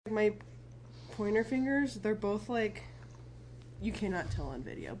My pointer fingers, they're both like, you cannot tell on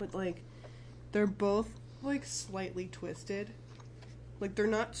video, but like, they're both like slightly twisted. Like, they're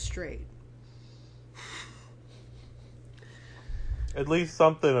not straight. At least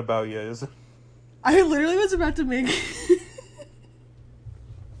something about you is. I literally was about to make.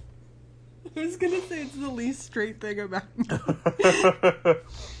 I was gonna say it's the least straight thing about me.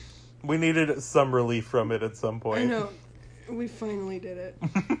 We needed some relief from it at some point. I know. We finally did it.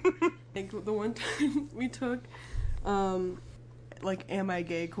 Like, the one time we took, like, am I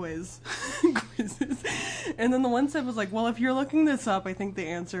gay quizzes. And then the one said was like, well, if you're looking this up, I think the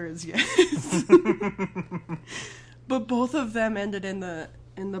answer is yes. But both of them ended in the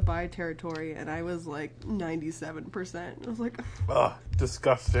bi territory, and I was like 97%. I was like, ugh,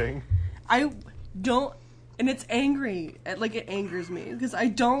 disgusting. I don't, and it's angry. Like, it angers me because I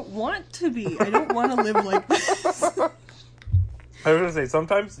don't want to be. I don't want to live like this. I was gonna say,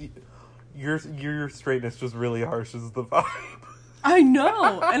 sometimes your straightness just really harshes the vibe. I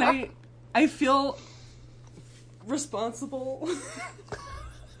know, and I feel responsible.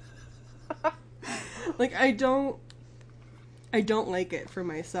 Like, I don't like it for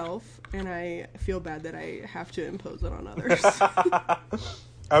myself, and I feel bad that I have to impose it on others.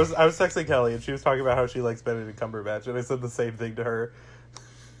 I was texting Kelly, and she was talking about how she likes Benedict Cumberbatch, and I said the same thing to her.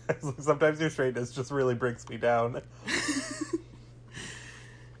 I was like, sometimes your straightness just really brings me down.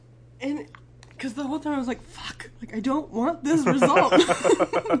 And because the whole time I was like, fuck, like, I don't want this result.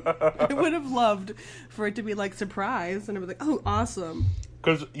 I would have loved for it to be like surprise, and I was like, oh, awesome.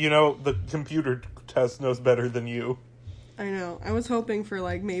 Because, you know, the computer test knows better than you. I know. I was hoping for,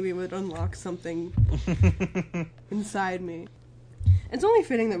 like, maybe it would unlock something inside me. It's only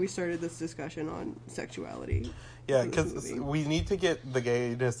fitting that we started this discussion on sexuality. Yeah, because we need to get the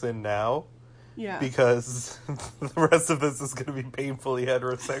gayness in now. Yeah. Because the rest of this is going to be painfully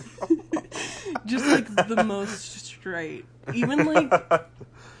heterosexual. Just, like, the most straight. Even, like,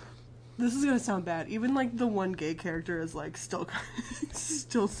 this is going to sound bad. Even, like, the one gay character is, like, still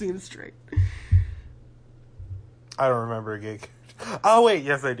seems straight. I don't remember a gay character. Oh, wait,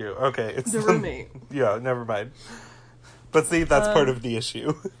 yes, I do. Okay. It's the roommate. Yeah, never mind. But see, that's part of the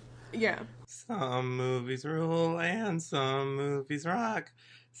issue. Yeah. Some movies rule and some movies rock.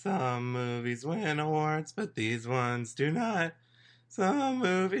 Some movies win awards, but these ones do not. Some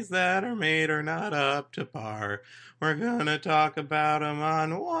movies that are made are not up to par. We're gonna talk about them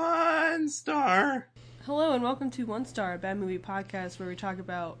on One Star. Hello and welcome to One Star, a bad movie podcast where we talk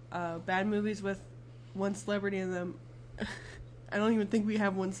about bad movies with one celebrity in them. I don't even think we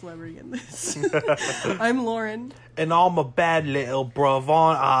have one celebrity in this. I'm Lauren. And I'm a bad little bruv,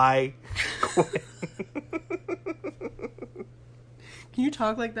 aren't I? Can you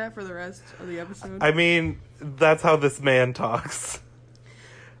talk like that for the rest of the episode? I mean, that's how this man talks.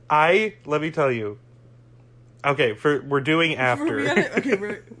 Let me tell you. Okay, we're doing After.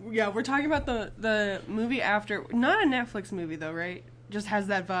 We're talking about the movie After. Not a Netflix movie, though, right? Just has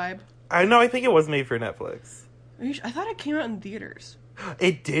that vibe. I know, I think it was made for Netflix. I thought it came out in theaters.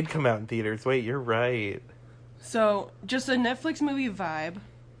 It did come out in theaters. Wait, you're right. So, just a Netflix movie vibe.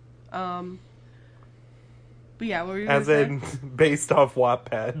 But yeah, what were you As in, based off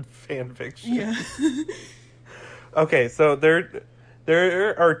Wattpad fanfiction. Yeah. Okay, so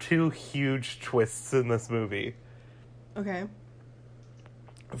there are two huge twists in this movie. Okay.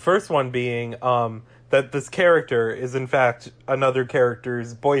 First one being that this character is in fact another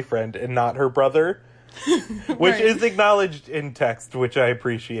character's boyfriend and not her brother, which is acknowledged in text, which I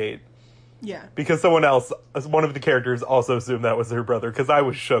appreciate. Yeah. Because one of the characters also assumed that was her brother, because I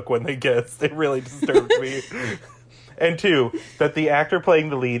was shook when they guessed. It really disturbed me. And two, that the actor playing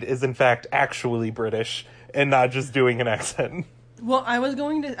the lead is in fact actually British and not just doing an accent. Well, I was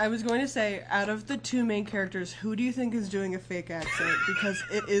going to say, out of the two main characters, who do you think is doing a fake accent? Because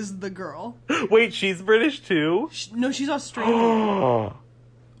it is the girl. Wait, she's British too? No, she's Australian.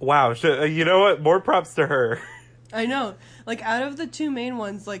 Wow, you know what? More props to her. I know. Like, out of the two main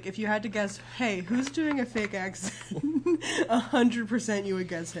ones, like, if you had to guess, hey, who's doing a fake accent? 100% you would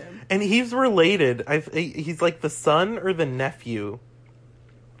guess him. And he's related. He's like the son or the nephew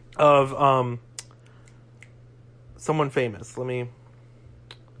of, someone famous.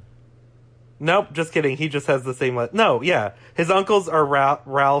 Nope, just kidding. He just has the same... No, yeah. His uncles are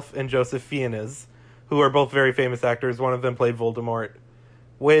Ralph and Joseph Fiennes, who are both very famous actors. One of them played Voldemort.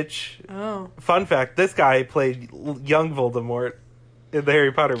 Which, fun fact, this guy played young Voldemort in the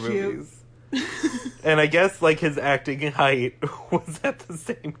Harry Potter movies. And I guess, like, his acting height was at the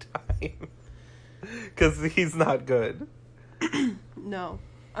same time. Because he's not good. No.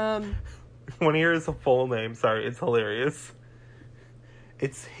 When you hear his full name, sorry, it's hilarious.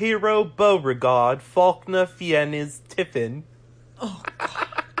 It's Hero Beauregard, Faulkner, Fiennes, Tiffin. Oh, God.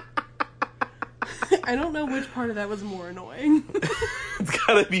 I don't know which part of that was more annoying. It's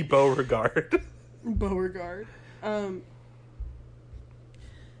gotta be Beauregard. Beauregard. So,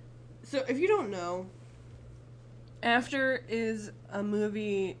 if you don't know, After is a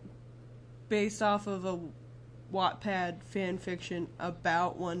movie based off of a Wattpad fan fiction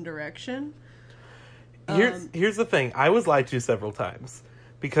about One Direction. Here's the thing. I was lied to several times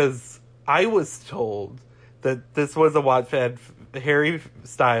because I was told that this was a Wattpad Harry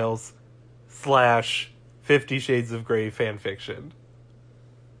Styles / 50 Shades of Grey fan fiction.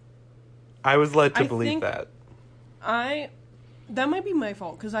 I was led to believe that. That might be my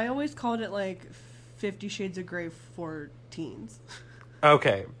fault because I always called it like 50 Shades of Grey for teens.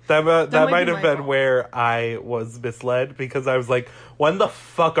 Okay, that might have been fault. Where I was misled because I was like, when the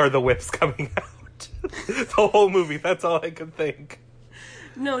fuck are the whips coming out? The whole movie, that's all I could think.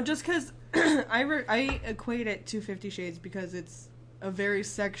 No, just because I equate it to 50 Shades because it's a very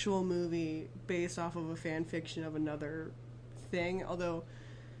sexual movie based off of a fan fiction of another thing, although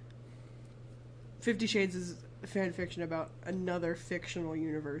 50 Shades is a fan fiction about another fictional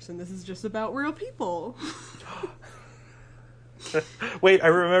universe, and this is just about real people. Wait, I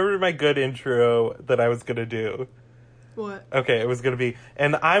remembered my good intro that I was gonna do. What? Okay, it was gonna be,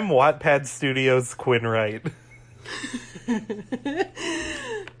 and I'm Wattpad Studios Quinn Wright.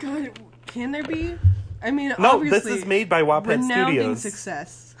 God, can there be? I mean, no, obviously, this is made by Wattpad Studios.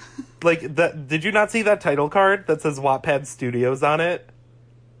 Success. Like, did you not see that title card that says Wattpad Studios on it?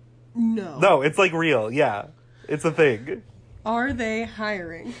 No. No, it's like real, yeah. It's a thing. Are they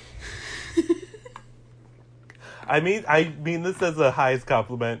hiring? I mean this as a highest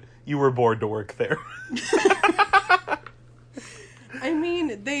compliment. You were bored to work there. I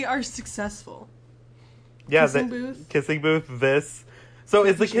mean, they are successful. Yeah, Kissing Booth. Kissing Booth, this. So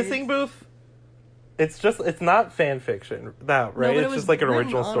is the Kissing Booth, it's not fan fiction, that, right? No, it's just like an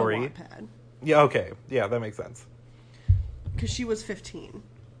original story. Yeah, okay. Yeah, that makes sense. Because she was 15.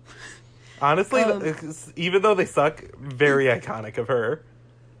 Honestly, even though they suck, very iconic of her.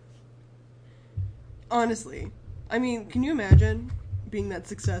 Honestly. I mean, can you imagine being that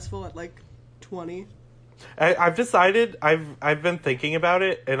successful at, like, 20? I've decided, I've been thinking about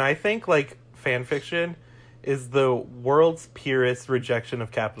it, and I think, like, fan fiction is the world's purest rejection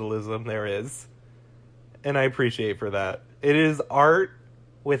of capitalism there is. And I appreciate for that. It is art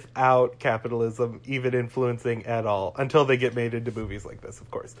without capitalism even influencing at all, until they get made into movies like this,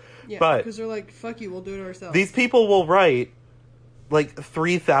 of course. Yeah, but because they're like, fuck you, we'll do it ourselves. These people will write, like,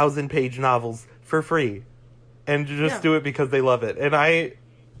 3,000-page novels for free. And just do it because they love it. And I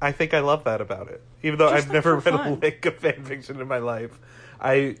think I love that about it. Even though I've never read a lick of fan fiction in my life,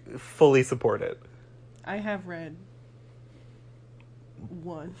 I fully support it. I have read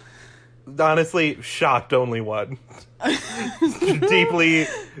one. Honestly, shocked only one. Deeply,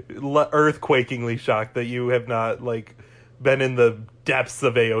 earthquakingly shocked that you have not, like, been in the depths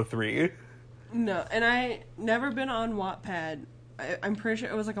of AO3. No, and I never been on Wattpad. I'm pretty sure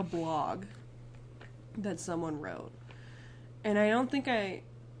it was like a blog that someone wrote. And I don't think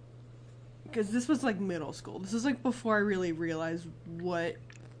because this was like middle school. This is like before I really realized what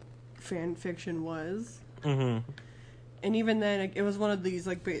fan fiction was. Mm-hmm. And even then, it was one of these,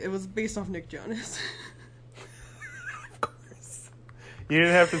 like, it was based off Nick Jonas. Of course. You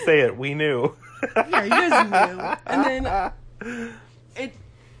didn't have to say it. We knew. Yeah, you guys knew. And then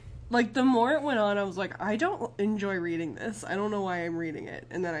like, the more it went on, I was like, I don't enjoy reading this. I don't know why I'm reading it.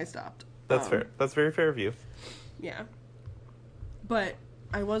 And then I stopped. That's fair. That's very fair of you. Yeah. But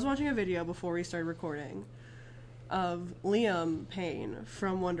I was watching a video before we started recording of Liam Payne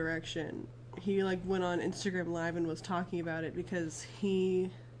from One Direction. He, like, went on Instagram Live and was talking about it because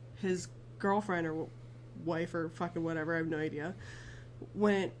his girlfriend or wife or fucking whatever, I have no idea,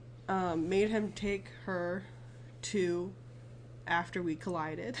 made him take her to After We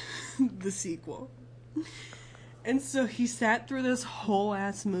Collided, the sequel. And so he sat through this whole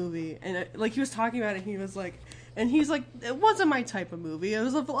ass movie, and like, he was talking about it, he was like, and he's like, it wasn't my type of movie. It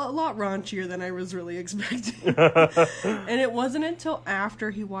was a lot raunchier than I was really expecting. And it wasn't until after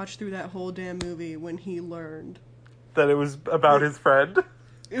he watched through that whole damn movie when he learned that it was about his friend.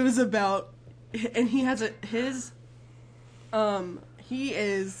 It was about, and he has the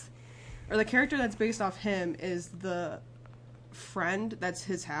character that's based off him is the friend that's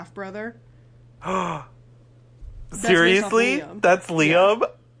his half brother. Seriously? That's Liam?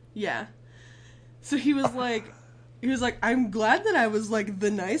 Yeah. So he was like, I'm glad that I was, like,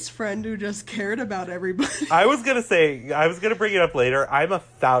 the nice friend who just cared about everybody. I was gonna bring it up later. I'm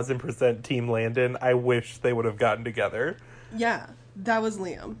 1,000% Team Landon. I wish they would have gotten together. Yeah. That was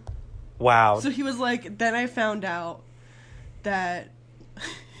Liam. Wow. So he was like, then I found out that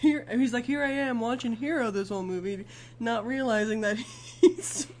he's like, here I am watching Hero this whole movie, not realizing that he's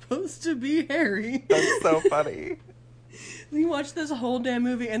supposed to be Harry. That's so funny. He watched this whole damn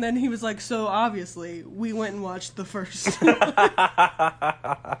movie, and then he was like, so obviously, we went and watched the first one.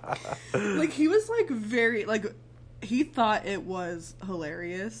 Like, he was like very, like, he thought it was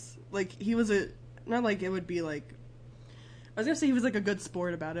hilarious. Like, he was not like it would be like, I was gonna say he was like a good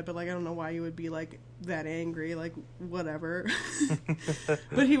sport about it, but like I don't know why you would be like that angry, like whatever.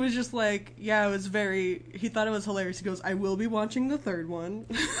 But he was just like, yeah, it was he thought it was hilarious. He goes, I will be watching the third one.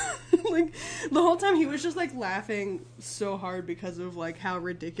 Like the whole time he was just like laughing so hard because of like how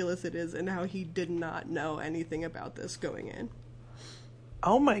ridiculous it is and how he did not know anything about this going in.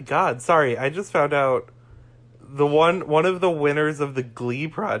 Oh my god, sorry, I just found out one of the winners of the Glee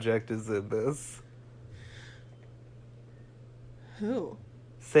project is in this. Who?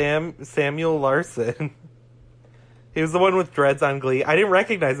 Samuel Larson. He was the one with dreads on Glee. I didn't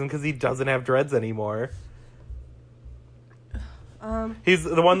recognize him because he doesn't have dreads anymore. He's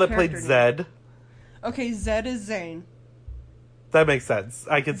the one that played Zed. Okay, Zed is Zane. That makes sense.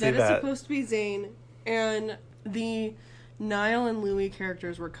 I can see that. Zed is supposed to be Zane, and the Niall and Louis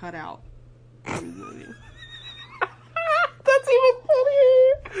characters were cut out from the movie. That's even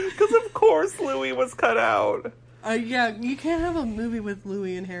funnier! Because of course Louis was cut out. Yeah, you can't have a movie with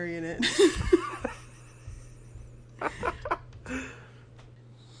Louis and Harry in it.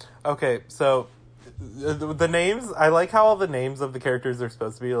 Okay, so the names, I like how all the names of the characters are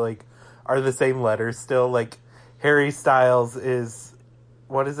supposed to be like, are the same letters still. Like, Harry Styles is,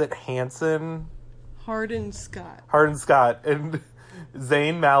 what is it, Hanson? Hardin Scott. Hardin Scott. And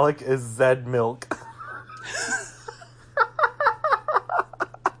Zayn Malik is Zed Milk.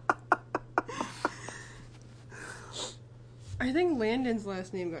 I think Landon's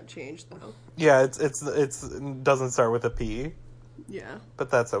last name got changed though. Yeah, it doesn't start with a P. Yeah. But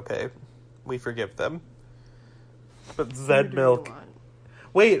that's okay. We forgive them. But Zed Milk.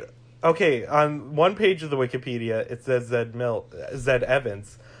 Wait, okay, on one page of the Wikipedia it says Zed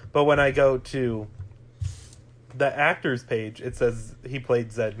Evans. But when I go to the actors page, it says he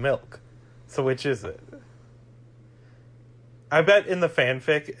played Zed Milk. So which is it? I bet in the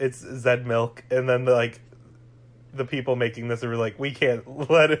fanfic it's Zed Milk, and then the people making this are like, we can't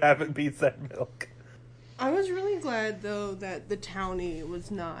have it be Zed Milk. I was really glad, though, that the townie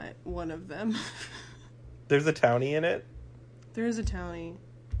was not one of them. There's a townie in it? There is a townie.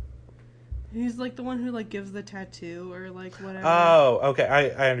 He's, like, the one who, like, gives the tattoo or, like, whatever. Oh, okay.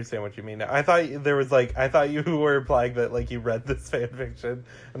 I understand what you mean now. I thought you were implying that, like, you read this fanfiction,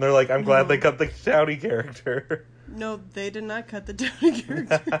 and they're like, I'm glad they cut the townie character. No, they did not cut the townie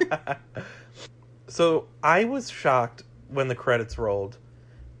character. So, I was shocked when the credits rolled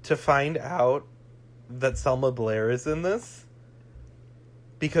to find out that Selma Blair is in this.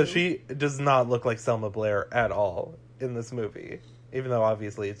 Because she does not look like Selma Blair at all in this movie. Even though,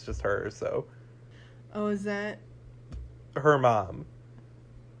 obviously, it's just her, so... Oh, is that... her mom.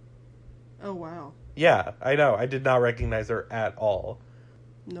 Oh, wow. Yeah, I know. I did not recognize her at all.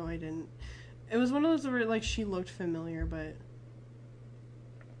 No, I didn't. It was one of those where, like, she looked familiar, but...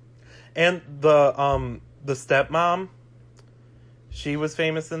 And the stepmom, she was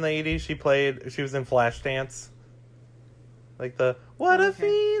famous in the 80s. She was in Flashdance. Like what a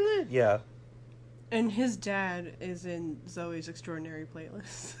feeling. Yeah. And his dad is in Zoe's Extraordinary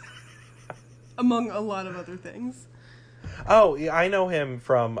Playlist. Among a lot of other things. Oh, yeah, I know him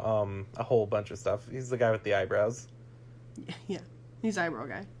from a whole bunch of stuff. He's the guy with the eyebrows. Yeah, he's the eyebrow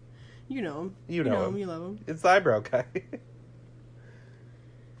guy. You know him. You know him. You love him. It's the eyebrow guy.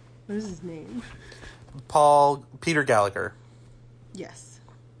 What is his name? Peter Gallagher. Yes.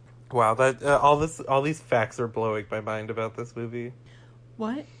 Wow, that all these facts are blowing my mind about this movie.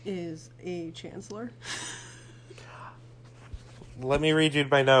 What is a chancellor? Let me read you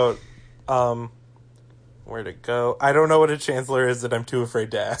my note. Where'd it go? I don't know what a chancellor is, and I'm too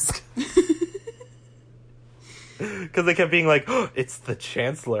afraid to ask. Because they kept being like, oh, it's the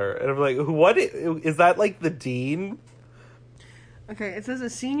chancellor. And I'm like, what? Is that like the dean? Okay, it says a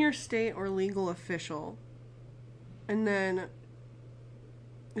senior state or legal official. And then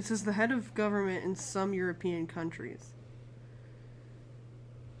it says the head of government in some European countries.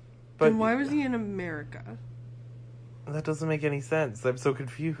 But and why was he in America? That doesn't make any sense. I'm so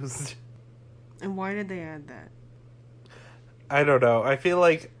confused. And why did they add that? I don't know. I feel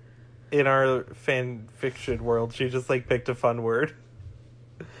like in our fan fiction world, she just like picked a fun word.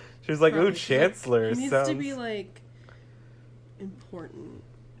 She was like, "Ooh, chancellor." It needs to be like important.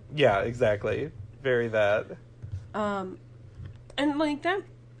 Yeah, exactly. Very that. And, like, that...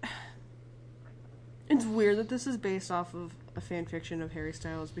 It's weird that this is based off of a fan fiction of Harry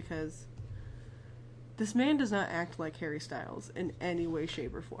Styles, because this man does not act like Harry Styles in any way,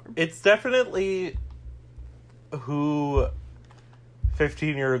 shape, or form. It's definitely who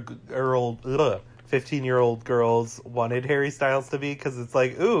 15-year-old girls wanted Harry Styles to be, because it's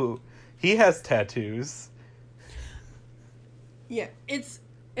like, ooh, he has tattoos. Yeah, it's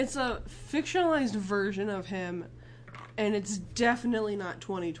a fictionalized version of him, and it's definitely not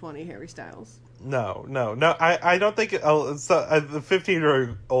 2020 Harry Styles. No. I don't think... the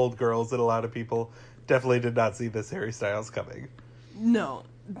 15-year-old girls and a lot of people definitely did not see this Harry Styles coming. No,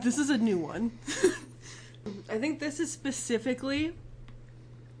 this is a new one. I think this is specifically,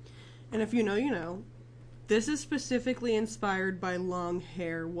 and if you know, you know, this is specifically inspired by long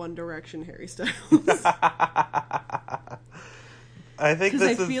hair One Direction Harry Styles. I think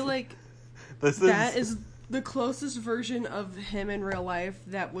because I feel like that is the closest version of him in real life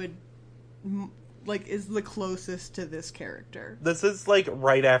that would, like, is the closest to this character. This is, like,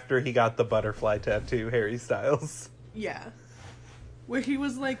 right after he got the butterfly tattoo, Harry Styles. Yeah. Where he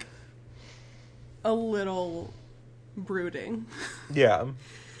was, like, a little brooding. Yeah.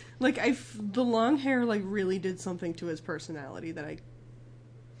 Like, the long hair, like, really did something to his personality that I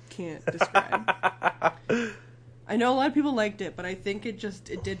can't describe. I know a lot of people liked it, but I think it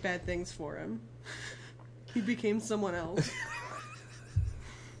did bad things for him. He became someone else.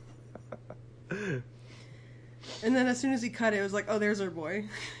 And then as soon as he cut it, it was like, oh, there's our boy.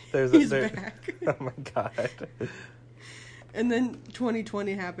 He's back. Oh my god. And then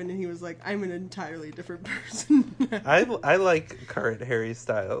 2020 happened, and he was like, I'm an entirely different person now. I like current Harry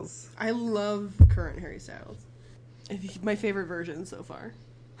Styles. I love current Harry Styles. My favorite version so far.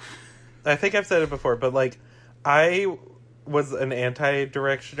 I think I've said it before, but, like, I was an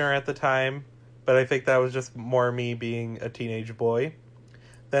anti-Directioner at the time, but I think that was just more me being a teenage boy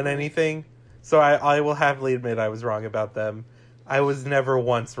than anything. So I will happily admit I was wrong about them. I was never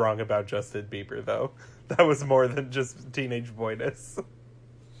once wrong about Justin Bieber, though. That was more than just teenage boyness.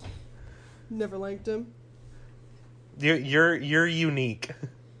 Never liked him. You're unique.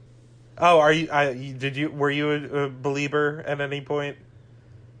 Oh, were you a believer at any point?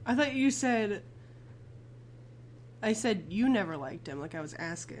 I thought you said... I said you never liked him, like I was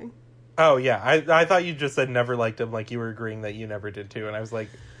asking. Oh, yeah. I thought you just said never liked him, like you were agreeing that you never did too, and I was like,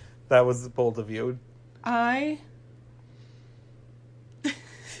 that was bold of you. I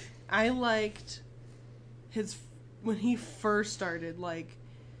liked his... when he first started, like,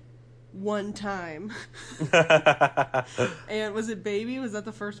 One Time. And was it Baby? Was that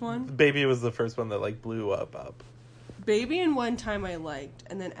the first one? Baby was the first one that, like, blew up. Baby and One Time I liked,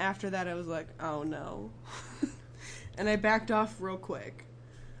 and then after that I was like, oh no. And I backed off real quick.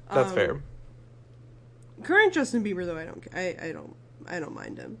 That's fair. Current Justin Bieber, though, I don't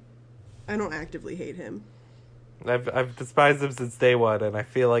mind him. I don't actively hate him. I've despised him since day one, and I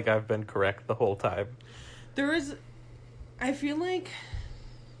feel like I've been correct the whole time. I feel like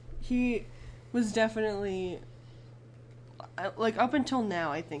he was definitely, like, up until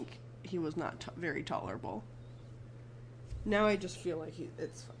now, I think he was not very tolerable. Now I just feel like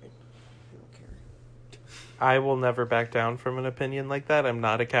it's fine. I don't care. I will never back down from an opinion like that. I'm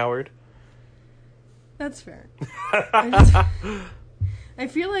not a coward. That's fair. I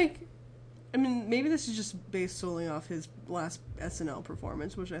feel like, I mean, maybe this is just based solely off his last SNL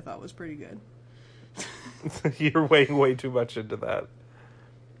performance, which I thought was pretty good. You're weighing way too much into that.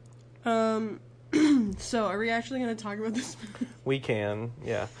 So are we actually going to talk about this? We can,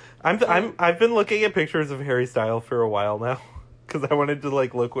 yeah. I've been looking at pictures of Harry Styles for a while now, because I wanted to,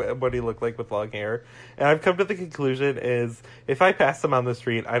 like, look what he looked like with long hair, and I've come to the conclusion is if I passed him on the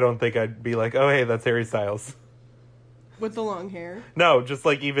street, I don't think I'd be like, oh hey, that's Harry Styles. With the long hair? No, just,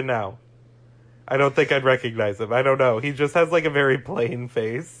 like, even now. I don't think I'd recognize him. I don't know. He just has, like, a very plain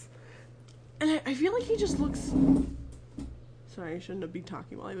face. And I feel like he just looks... Sorry, I shouldn't be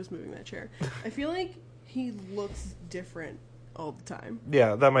talking while I was moving that chair. I feel like he looks different all the time.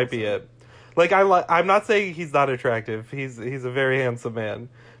 Yeah, that might be it. Like, I'm not saying he's not attractive. He's a very handsome man.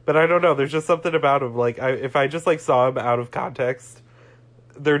 But I don't know. There's just something about him. Like, if I just, like, saw him out of context,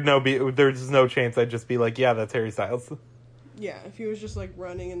 there's no chance I'd just be like, yeah, that's Harry Styles. Yeah, if he was just, like,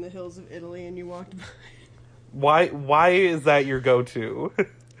 running in the hills of Italy and you walked by. Why is that your go-to?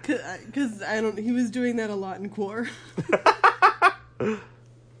 Because he was doing that a lot in Quar.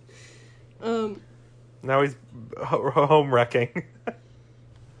 Now he's home wrecking.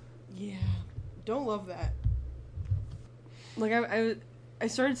 Yeah, don't love that. Like, I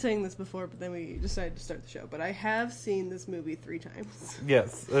started saying this before, but then we decided to start the show. But I have seen this movie 3 times.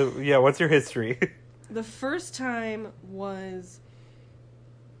 Yes. Yeah, what's your history? The first time was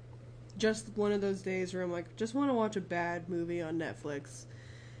just one of those days where I'm like, just want to watch a bad movie on Netflix.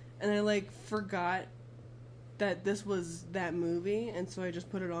 And I, like, forgot that this was that movie, and so I just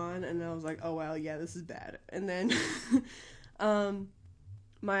put it on, and I was like, oh, wow, yeah, this is bad. And then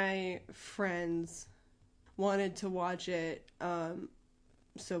my friends wanted to watch it,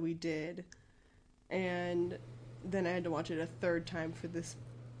 so we did. And then I had to watch it a third time for this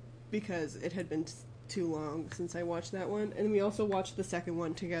because it had been too long since I watched that one. And we also watched the second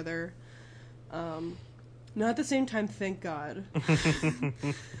one together. Not at the same time, thank God.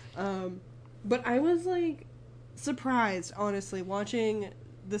 But I was, like, surprised, honestly, watching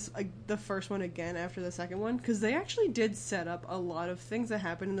this the first one again after the second one, because they actually did set up a lot of things that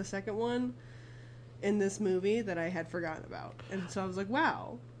happened in the second one in this movie that I had forgotten about. And so I was like,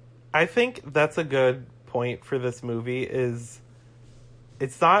 wow. I think that's a good point for this movie is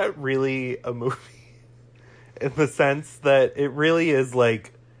it's not really a movie in the sense that it really is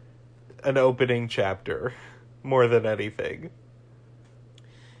like an opening chapter more than anything.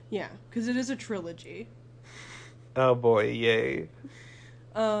 Yeah, because it is a trilogy. Oh boy, yay.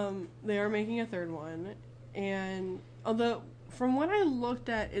 They are making a third one, and although from what I looked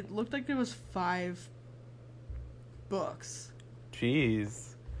at, it looked like there was 5 books.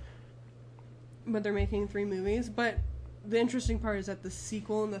 Jeez. But they're making 3 movies. But the interesting part is that the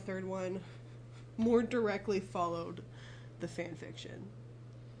sequel and the third one more directly followed the fan fiction.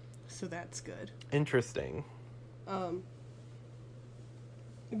 So that's good. Interesting.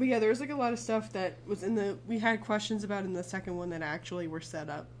 But yeah, there's like a lot of stuff that was we had questions about in the second one that actually were set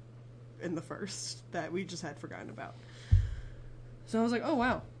up in the first that we just had forgotten about. So I was like, oh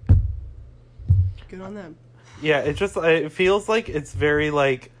wow. Good on them. Yeah, it feels like it's very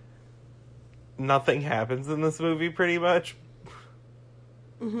like nothing happens in this movie pretty much.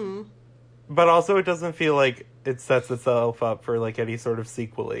 Mm-hmm. But also it doesn't feel like it sets itself up for like any sort of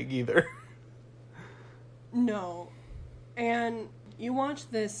sequeling either. No. And you watch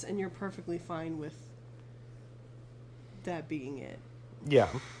this and you're perfectly fine with that being it. Yeah.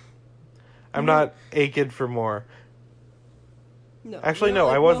 I'm not aching for more. No. Actually, no,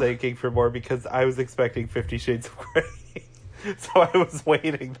 I was aching for more because I was expecting 50 Shades of Grey. So I was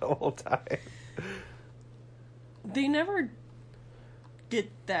waiting the whole time. They never get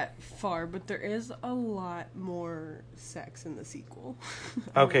that far, but there is a lot more sex in the sequel.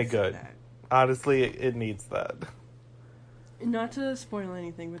 Okay, good. Honestly, it needs that. Not to spoil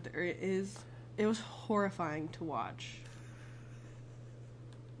anything, but it was horrifying to watch.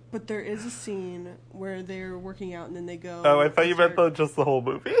 But there is a scene where they're working out and then they go... Oh, I thought you meant just the whole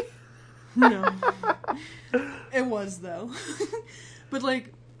movie. No. It was, though. But,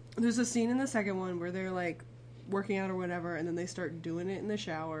 like, there's a scene in the second one where they're, like, working out or whatever, and then they start doing it in the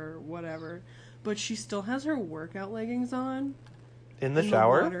shower or whatever. But she still has her workout leggings on. In the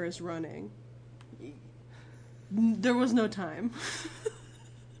shower? The water is running. There was no time.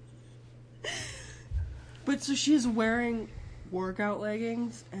 But so she's wearing workout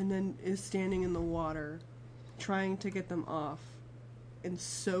leggings and then is standing in the water trying to get them off and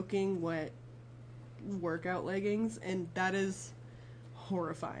soaking wet workout leggings, and that is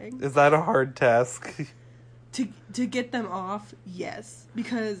horrifying. Is that a hard task? To get them off, yes,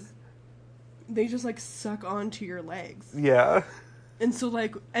 because they just like suck onto your legs. Yeah. And so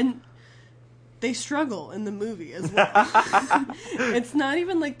like they struggle in the movie as well. It's not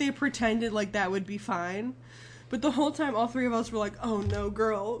even like they pretended like that would be fine. But the whole time, all 3 of us were like, oh no,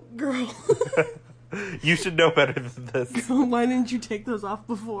 girl. You should know better than this. Why didn't you take those off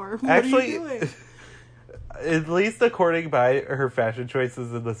before? What Actually, are you doing? At least according by her fashion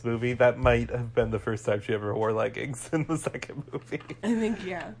choices in this movie, that might have been the first time she ever wore leggings in the second movie. I think,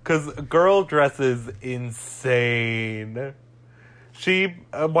 yeah. Because girl dresses insane. She,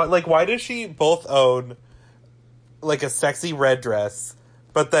 why does she both own, like, a sexy red dress,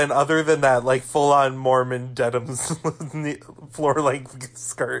 but then other than that, like, full-on Mormon denim floor-length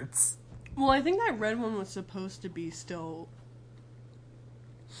skirts? Well, I think that red one was supposed to be still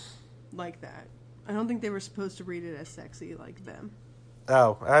like that. I don't think they were supposed to read it as sexy like them.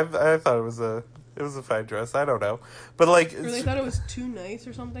 Oh, I thought it was a fine dress. I don't know, but like, or they thought it was too nice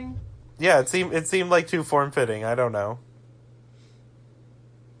or something. Yeah, it seemed like too form fitting. I don't know,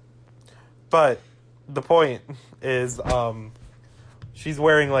 but the point is, she's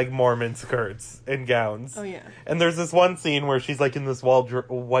wearing like Mormon skirts and gowns. Oh yeah. And there's this one scene where she's like in this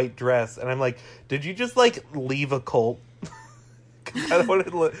white dress, and I'm like, did you just like leave a cult?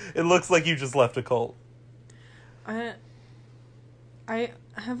 It looks like you just left a cult. I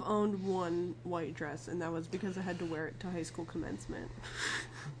have owned one white dress, and that was because I had to wear it to high school commencement.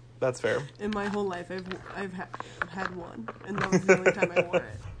 That's fair. In my whole life, I've had one, and that was the only time I wore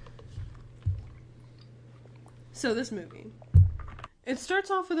it. So this movie, it starts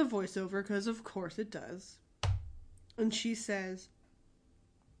off with a voiceover, because of course it does. And she says,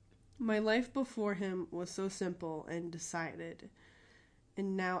 "My life before him was so simple and decided.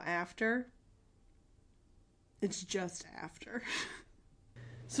 And now after, it's just after."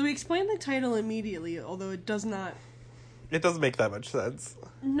 So we explain the title immediately, although it does not... It doesn't make that much sense.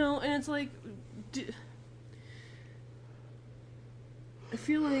 No, and it's like... I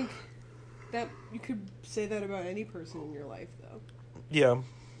feel like that you could say that about any person in your life, though. Yeah.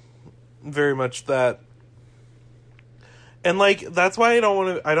 Very much that. And, like, that's why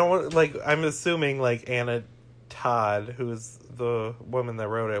I'm assuming, like, Anna Todd, who is the woman that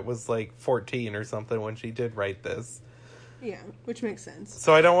wrote it, was, like, 14 or something when she did write this. Yeah, which makes sense.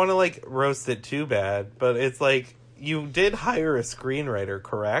 So I don't want to, like, roast it too bad, but it's like, you did hire a screenwriter,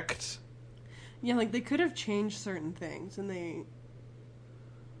 correct? Yeah, like, they could have changed certain things, and they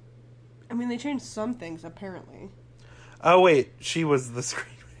changed some things, apparently. Oh, wait, she was the screenwriter.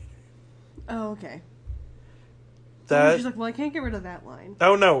 Oh, okay. She's like, well, I can't get rid of that line.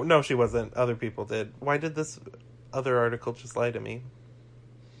 Oh, no, she wasn't. Other people did. Why did this other article just lie to me?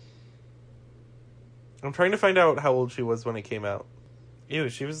 I'm trying to find out how old she was when it came out. Ew,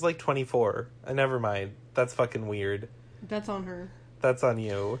 she was like 24. Never mind. That's fucking weird. That's on her. That's on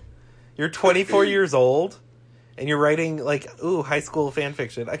you. You're 24 years old, and you're writing, like, high school fan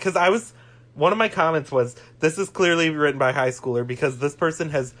fiction. Because one of my comments was, this is clearly written by a high schooler, because this person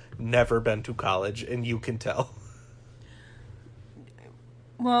has never been to college, and you can tell.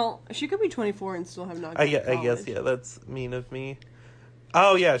 Well, she could be 24 and still have not gone to college. I guess, yeah, that's mean of me.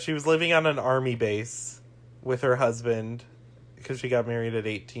 Oh, yeah, she was living on an army base with her husband because she got married at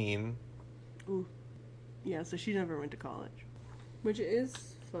 18. Ooh. Yeah, so she never went to college. Which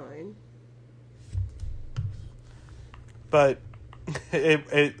is fine. But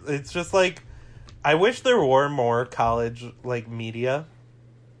it's just like, I wish there were more college, like, media.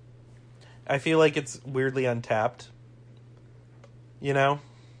 I feel like it's weirdly untapped. You know?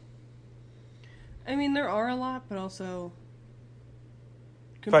 I mean, there are a lot, but also...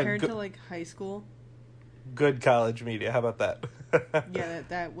 Compared to, like, high school. Good college media. How about that? Yeah,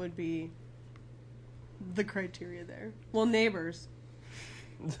 that would be the criteria there. Well, Neighbors.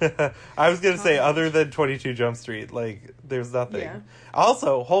 I was going to say, other than 22 Jump Street, like, there's nothing. Yeah.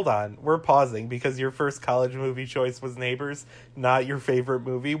 Also, hold on. We're pausing because your first college movie choice was Neighbors, not your favorite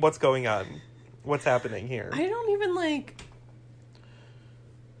movie. What's going on? What's happening here? I don't even, like...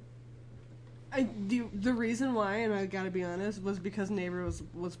 The reason why, and I gotta be honest, was because Neighbor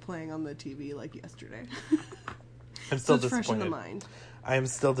was playing on the TV, like, yesterday. I'm still so it's disappointed. fresh in the mind. I am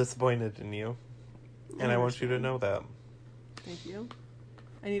still disappointed in you. And I want you to know that. Thank you.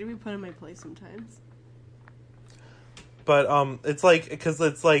 I need to be put in my place sometimes. But, it's like, because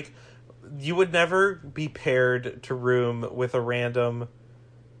it's like, you would never be paired to room with a random...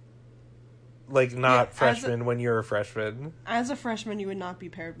 Like, not freshman when you're a freshman. As a freshman, you would not be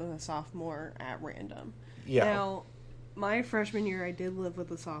paired with a sophomore at random. Yeah. Now, my freshman year, I did live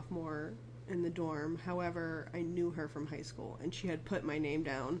with a sophomore in the dorm. However, I knew her from high school, and she had put my name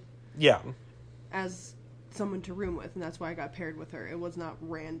down. Yeah. As someone to room with, and that's why I got paired with her. It was not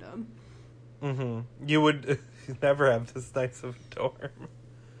random. Mm-hmm. You would never have this nice of a dorm.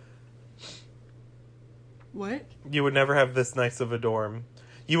 What? You would never have this nice of a dorm.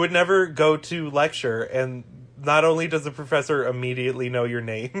 You would never go to lecture, and not only does the professor immediately know your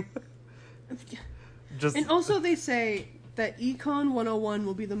name... And also they say that Econ 101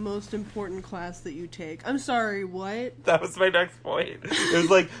 will be the most important class that you take. I'm sorry, what? That was my next point. It was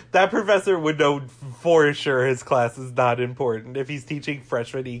like, that professor would know for sure his class is not important if he's teaching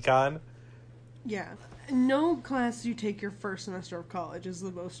freshman econ. Yeah. No class you take your first semester of college is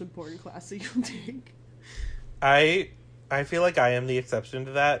the most important class that you'll take. I feel like I am the exception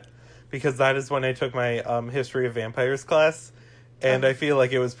to that, because that is when I took my History of Vampires class, and I feel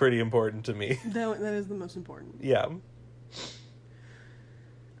like it was pretty important to me. That is the most important. Yeah.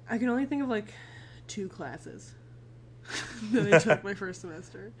 I can only think of, like, 2 classes that I took my first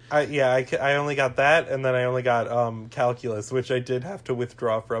semester. I only got that, and then I only got calculus, which I did have to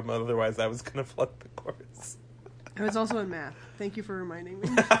withdraw from, otherwise I was going to flunk the course. I was also in math. Thank you for reminding me.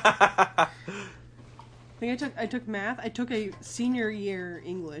 I took math. I took a senior year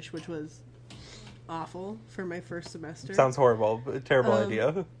English, which was awful for my first semester. Sounds horrible. Terrible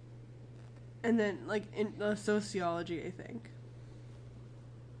idea. And then, like, in sociology, I think.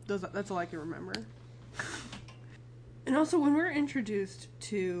 That's all I can remember. And also, when we're introduced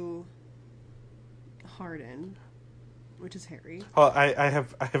to Hardin, which is Harry. Oh, I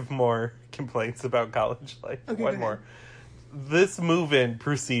have more complaints about college life. Okay, One more. This move-in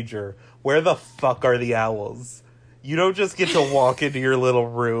procedure. Where the fuck are the owls? You don't just get to walk into your little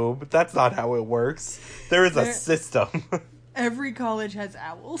room. That's not how it works. There is a system. Every college has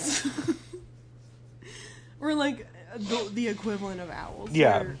owls. Or, like, the equivalent of owls.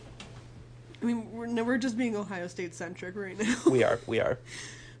 Yeah. I mean, we're just being Ohio State-centric right now. We are.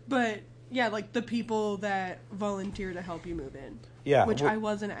 But, yeah, like, the people that volunteer to help you move in. Yeah. Which I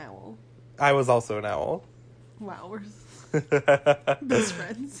was an owl. I was also an owl. Wow, we're best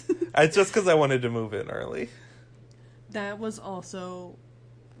friends. It's just because I wanted to move in early. That was also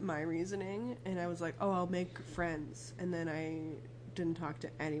my reasoning, and I was like, oh, I'll make friends. And then I didn't talk to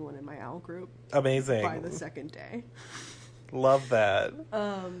anyone in my owl group. Amazing. By the second day. Love that.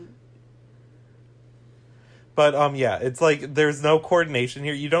 But, yeah, it's like, there's no coordination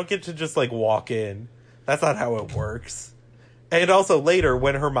here. You don't get to just, like, walk in. That's not how it works. And also, later,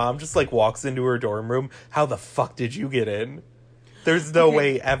 when her mom just, like, walks into her dorm room, how the fuck did you get in? There's no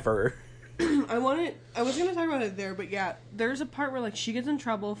way ever. I was going to talk about it there, but yeah, there's a part where, like, she gets in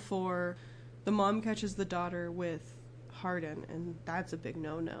trouble for the mom catches the daughter with Hardin, and that's a big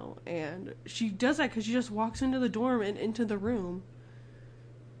no-no. And she does that because she just walks into the dorm and into the room.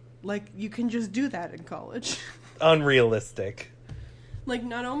 Like, you can just do that in college. Unrealistic. Like,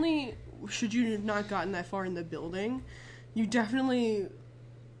 not only should you have not gotten that far in the building, you definitely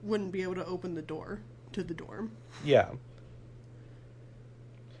wouldn't be able to open the door to the dorm. Yeah.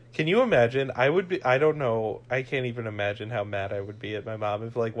 Can you imagine? I don't know. I can't even imagine how mad I would be at my mom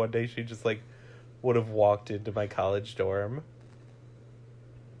if, like, one day she just, like, would have walked into my college dorm.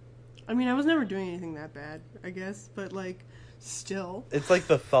 I mean, I was never doing anything that bad, I guess, but, like, still. It's, like,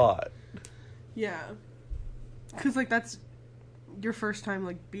 the thought. Yeah. Because, like, that's your first time,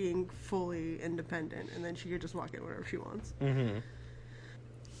 like, being fully independent, and then she could just walk in whenever she wants. Mm-hmm.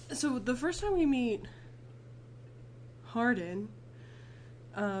 So, the first time we meet Hardin,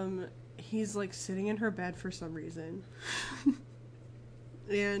 he's, like, sitting in her bed for some reason.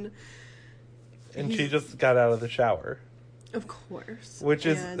 And she just got out of the shower. Of course. Which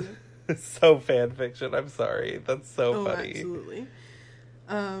is so fan fiction. I'm sorry. That's so funny. Absolutely.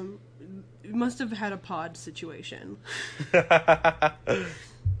 Must have had a pod situation.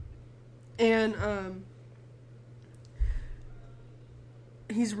 And,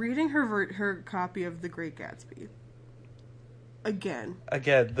 he's reading her copy of The Great Gatsby. Again,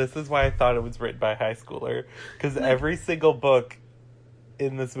 this is why I thought it was written by a high schooler. Because every single book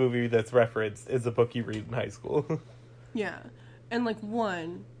in this movie that's referenced is a book you read in high school. Yeah. And, like,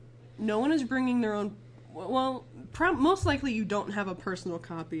 one, no one is bringing their own... Well, most likely you don't have a personal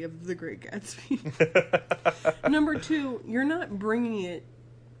copy of The Great Gatsby. Number two, you're not bringing it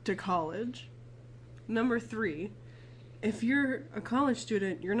to college. Number three, if you're a college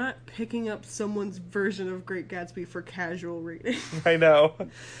student, you're not picking up someone's version of Great Gatsby for casual reading. I know.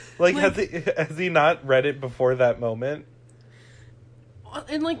 Like, has he not read it before that moment?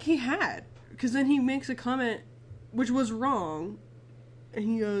 And, like, he had. Because then he makes a comment, which was wrong, and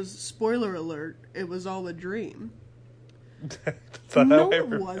he goes, spoiler alert, it was all a dream. No, it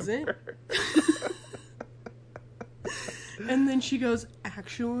wasn't. And then she goes,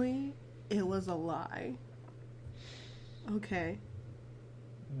 actually, it was a lie. Okay.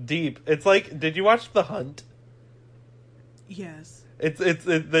 Deep. It's like, did you watch The Hunt? Yes.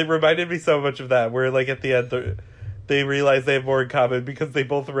 They reminded me so much of that, where, like, at the end, they realize they have more in common because they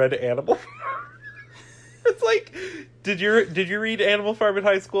both read Animal Farm. It's like, did you read Animal Farm in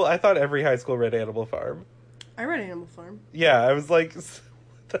high school? I thought every high school read Animal Farm. I read Animal Farm. Yeah, I was like,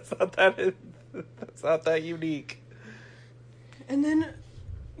 that's not that unique. And then,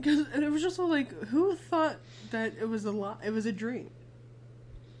 and it was just like, who thought that it was it was a dream?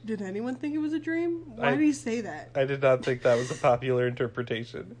 Did anyone think it was a dream? Why did he say that? I did not think that was a popular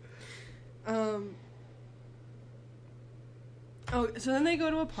interpretation. Oh, so then they go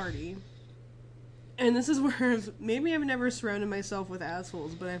to a party. And this is where maybe I've never surrounded myself with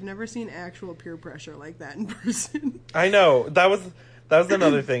assholes, but I've never seen actual peer pressure like that in person. I know. That was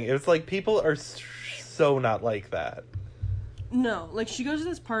another thing. It was like, people are so not like that. No, like, she goes to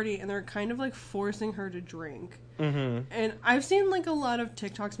this party and they're kind of, like, forcing her to drink. Mm-hmm. And I've seen, like, a lot of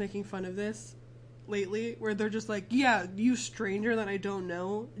TikToks making fun of this lately, where they're just like, yeah, you stranger that I don't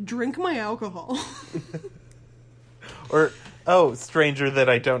know, drink my alcohol. Or, oh, stranger that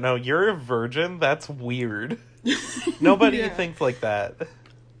I don't know, you're a virgin? That's weird. Nobody thinks like that.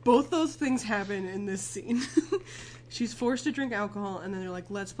 Both those things happen in this scene. She's forced to drink alcohol, and then they're like,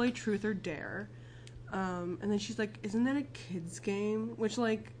 let's play Truth or Dare. And then she's like, isn't that a kid's game? Which,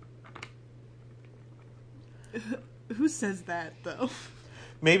 like, who says that, though?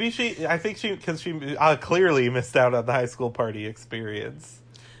 Maybe because she clearly missed out on the high school party experience.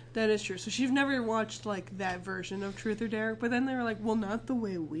 That is true. So she's never watched, like, that version of Truth or Dare, but then they were like, well, not the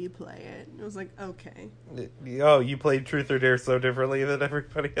way we play it. It was like, okay. Oh, you played Truth or Dare so differently than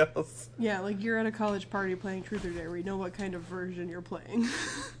everybody else? Yeah, like, you're at a college party playing Truth or Dare. We know what kind of version you're playing.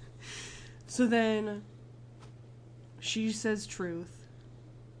 So then she says truth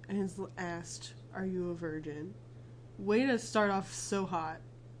and is asked, are you a virgin? Way to start off so hot.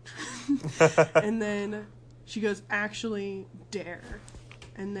 And then she goes, actually, dare.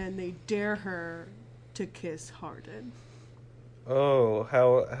 And then they dare her to kiss Hardin. Oh,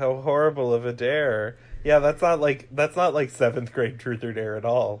 how horrible of a dare. Yeah, that's not like 7th grade Truth or Dare at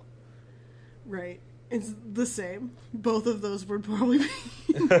all. Right. It's the same. Both of those would probably be.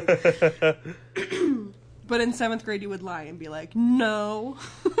 But in 7th grade you would lie and be like, no.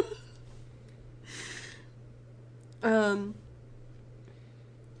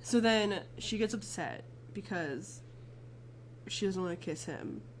 So then she gets upset because she doesn't want to kiss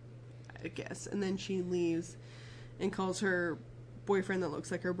him, I guess. And then she leaves and calls her boyfriend that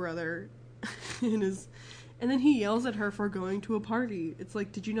looks like her brother and then he yells at her for going to a party. It's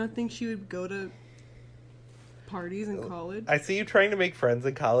like, did you not think she would go to parties in college? I see you trying to make friends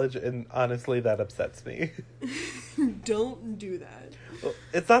in college, and honestly, that upsets me. Don't do that.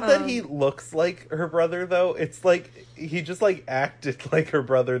 It's not that he looks like her brother, though. It's like he just like acted like her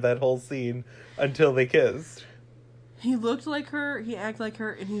brother that whole scene until they kissed. He looked like her, he acted like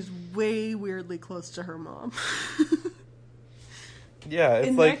her, and he's way weirdly close to her mom. Yeah, it's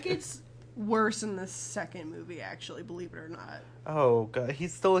and like... that gets worse in the second movie, actually, believe it or not. Oh, God,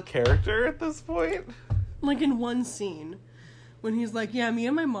 he's still a character at this point? Like, in one scene, when he's like, yeah, me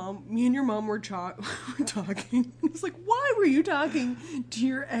and your mom were talking. It's like, why were you talking to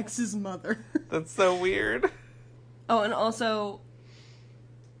your ex's mother? That's so weird. Oh, and also,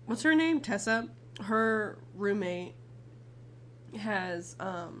 what's her name? Tessa? Her roommate has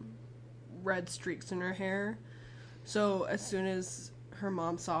red streaks in her hair. So as soon as her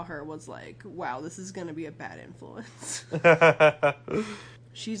mom saw her, was like, wow, this is gonna be a bad influence.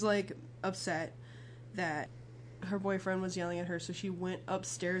 She's like upset that her boyfriend was yelling at her, so she went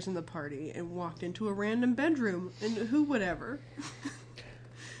upstairs in the party and walked into a random bedroom, and who would ever?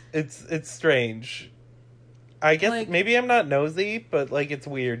 It's strange. I guess, like, maybe I'm not nosy, but like it's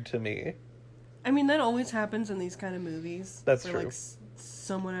weird to me. I mean, that always happens in these kind of movies. That's where, true. Like,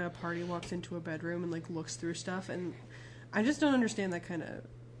 someone at a party walks into a bedroom and like looks through stuff, and I just don't understand that kind of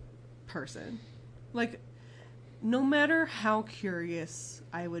person. Like, no matter how curious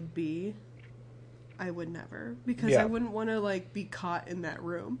I would be, I would never, because I wouldn't want to like be caught in that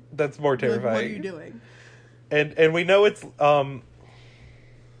room. That's more terrifying. Like, what are you doing? And we know it's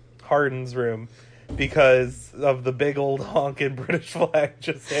Hardin's room because of the big old honking British flag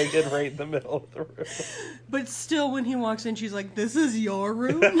just hanging right in the middle of the room. But still, when he walks in, she's like, "This is your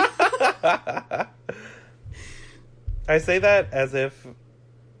room." I say that as if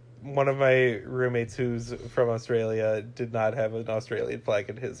one of my roommates who's from Australia did not have an Australian flag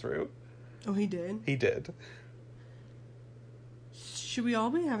in his room. Oh, he did? He did. Should we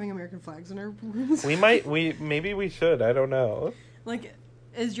all be having American flags in our rooms? Maybe we should. I don't know. Like,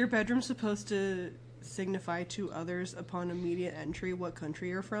 is your bedroom supposed to signify to others upon immediate entry what country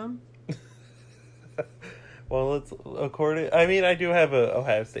you're from? Well, it's according... I mean, I do have a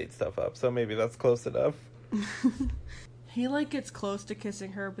Ohio State stuff up, so maybe that's close enough. He, like, gets close to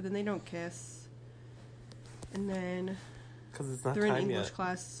kissing her, but then they don't kiss. And then... Because it's not they're time in English yet.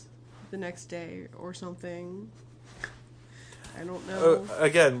 class the next day or something. I don't know.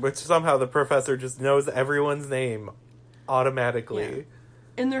 Again, which somehow the professor just knows everyone's name automatically. Yeah.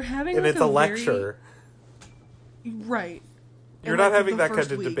 And they're having and like it's a lecture. Right. You're not having that kind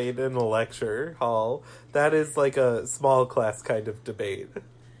of debate in a lecture hall. That is like a small class kind of debate.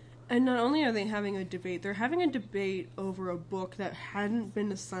 And not only are they having a debate, they're having a debate over a book that hadn't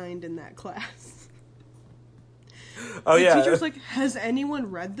been assigned in that class. Oh, the yeah. The teacher's like, has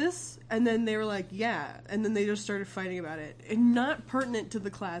anyone read this? And then they were like, yeah. And then they just started fighting about it. And not pertinent to the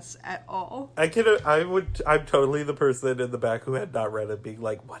class at all. I'm totally the person in the back who had not read it being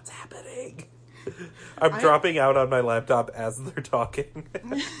like, what's happening? I'm dropping out on my laptop as they're talking.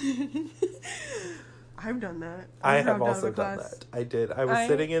 I've done that. I have also done that. I did. I was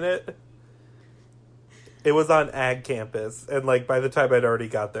sitting in it. It was on Ag campus. And like by the time I'd already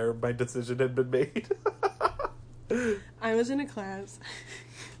got there, my decision had been made. I was in a class.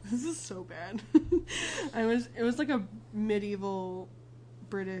 This is so bad. It was like a medieval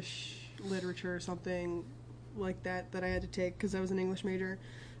British literature or something like that I had to take because I was an English major.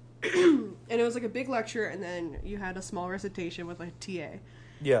 and it was like a big lecture, and then you had a small recitation with like a TA.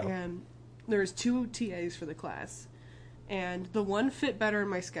 Yeah. And there was 2 TAs for the class, and the one fit better in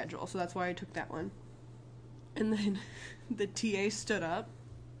my schedule, so that's why I took that one. And then the TA stood up,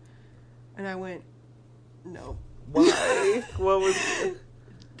 and I went, no. Why? What was?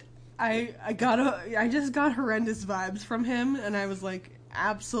 I just got horrendous vibes from him, and I was like,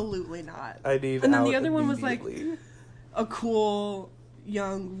 absolutely not. I need. And then the other one was like a cool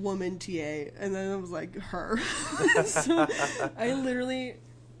young woman TA, and then it was like her. So I literally,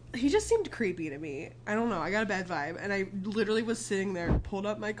 he just seemed creepy to me. I don't know, I got a bad vibe, and I literally was sitting there, pulled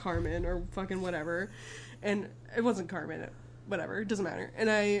up my Carmen or fucking whatever, and it wasn't Carmen, whatever, it doesn't matter. And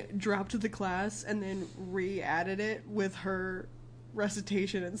I dropped the class and then re-added it with her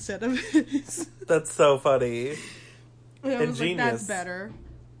recitation instead of his. That's so funny. And I was like, that's better.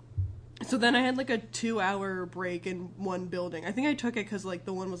 So then I had like a 2-hour break in one building. I think I took it because like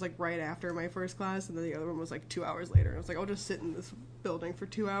the one was like right after my first class, and then the other one was like 2 hours later. I was like, I'll just sit in this building for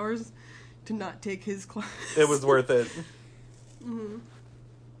 2 hours to not take his class. It was worth it. Mm-hmm.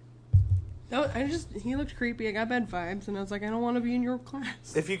 No, he looked creepy. I got bad vibes, and I was like, I don't want to be in your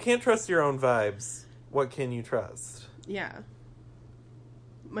class. If you can't trust your own vibes, what can you trust? Yeah.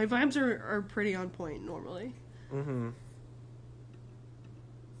 My vibes are pretty on point normally. Mm-hmm.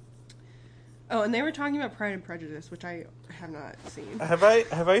 Oh, and they were talking about Pride and Prejudice, which I have not seen. Have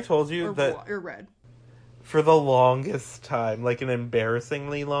I told you or read? For the longest time, like an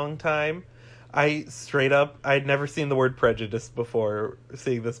embarrassingly long time, I'd never seen the word prejudice before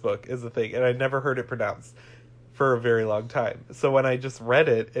seeing this book is a thing, and I'd never heard it pronounced for a very long time. So when I just read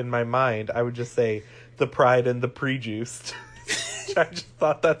it in my mind, I would just say the Pride and the Prejuiced. I just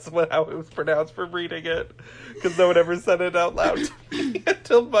thought that's how it was pronounced from reading it, because no one ever said it out loud to me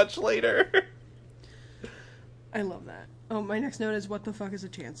until much later. I love that. Oh, my next note is, what the fuck is a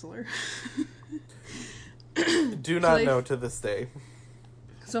chancellor? Do not know to this day.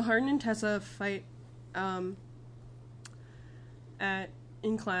 So Hardin and Tessa fight in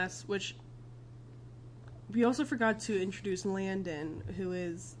class, which we also forgot to introduce Landon, who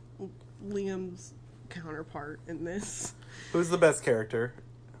is Liam's counterpart in this. Who's the best character?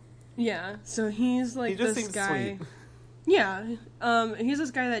 Yeah, so he's like this guy. Sweet. Yeah, he's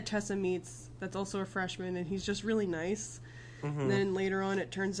this guy that Tessa meets that's also a freshman, and he's just really nice. Mm-hmm. And then later on, it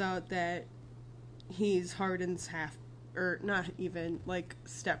turns out that he's Hardin's not even, like,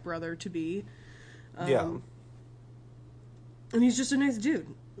 stepbrother to be. Yeah. And he's just a nice dude,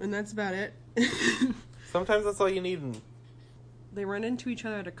 and that's about it. Sometimes that's all you need. They run into each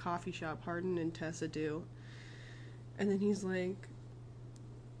other at a coffee shop, Hardin and Tessa do. And then he's like,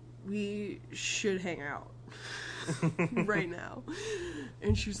 we should hang out right now.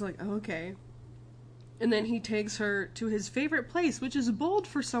 And she's like, oh, okay. And then he takes her to his favorite place, which is bold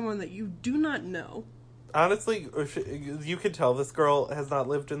for someone that you do not know. Honestly, you could tell this girl has not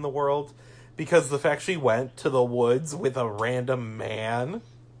lived in the world, because the fact she went to the woods with a random man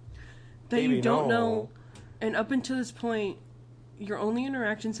that you don't know. And up until this point, your only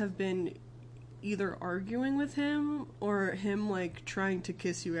interactions have been either arguing with him or him, like, trying to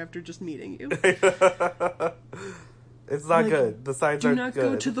kiss you after just meeting you. It's not good. The signs aren't good. Do not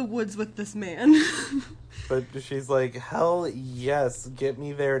go to the woods with this man. But she's like, hell yes, get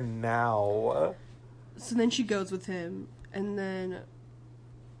me there now. So then she goes with him, and then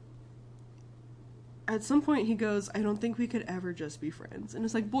at some point he goes, I don't think we could ever just be friends. And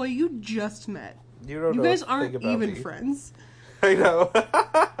it's like, boy, you just met. You guys aren't even friends. I know.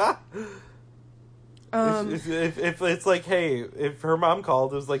 If it's like, hey, if her mom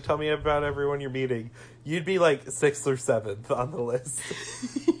called, it was like, tell me about everyone you're meeting, you'd be like 6th or 7th on the list.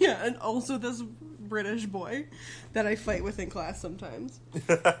 Yeah, and also this British boy that I fight with in class sometimes.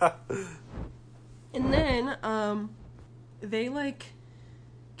 And then, they, like,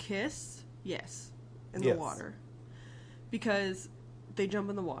 kiss, in the water. Because they jump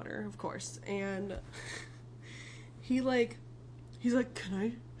in the water, of course, and he's like, can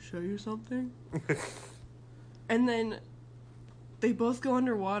I show you something? And then they both go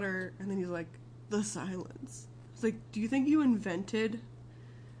underwater, and then he's like, the silence. It's like, do you think you invented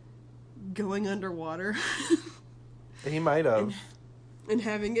going underwater? He might have. And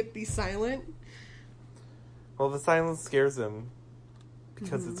having it be silent? Well, the silence scares him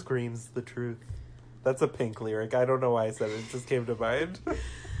because it screams the truth. That's a Pink lyric. I don't know why I said it. It just came to mind.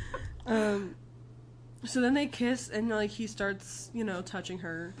 So then they kiss, and, like, he starts, touching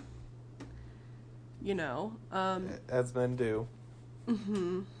her. As men do.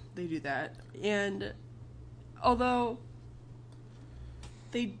 Mm-hmm. They do that. And although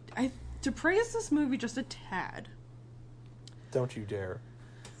to praise this movie just a tad. Don't you dare.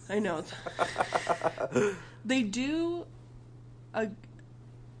 I know. They do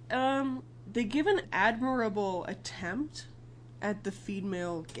they give an admirable attempt at the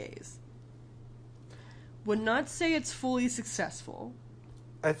female gaze. Would not say it's fully successful.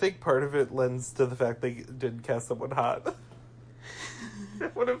 I think part of it lends to the fact they didn't cast someone hot.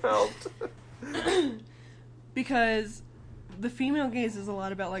 It would have helped. Because the female gaze is a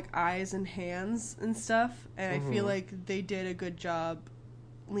lot about, like, eyes and hands and stuff, and I feel like they did a good job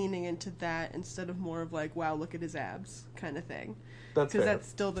leaning into that instead of more of, like, wow, look at his abs kind of thing. That's because that's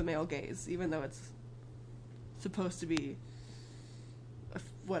still the male gaze, even though it's supposed to be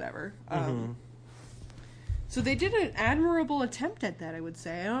whatever. So they did an admirable attempt at that, I would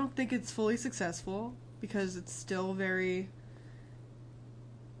say. I don't think it's fully successful because it's still very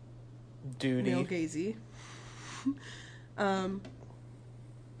male gazy.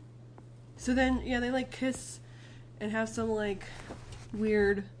 So then, yeah, they, like, kiss and have some, like,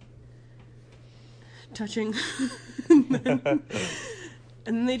 weird touching. And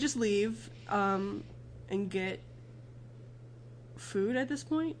then they just leave and get food at this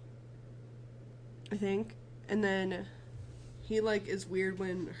point, I think. And then he, like, is weird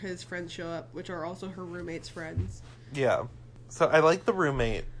when his friends show up, which are also her roommate's friends. Yeah. So I like the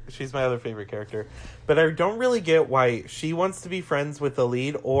roommate. She's my other favorite character. But I don't really get why she wants to be friends with the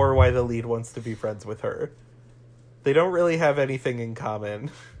lead or why the lead wants to be friends with her. They don't really have anything in common.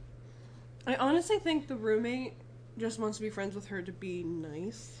 I honestly think the roommate just wants to be friends with her to be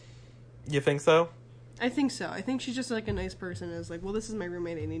nice. You think so? I think so. I think she's just, like, a nice person and is like, well, this is my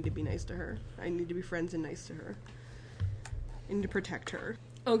roommate, I need to be nice to her. I need to be friends and nice to her. I need to protect her.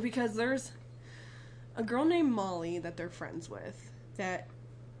 Oh, because there's a girl named Molly that they're friends with that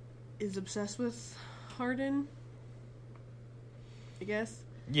is obsessed with Hardin, I guess.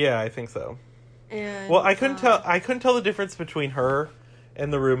 Yeah, I think so. And well, I couldn't tell the difference between her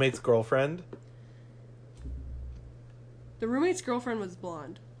and the roommate's girlfriend. The roommate's girlfriend was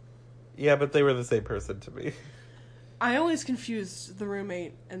blonde. Yeah, but they were the same person to me. I always confused the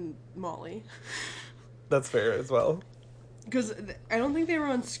roommate and Molly. That's fair as well. Because I don't think they were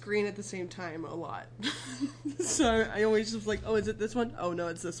on screen at the same time a lot. So I always was like, oh, is it this one? Oh, no,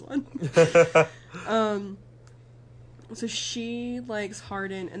 it's this one. So she likes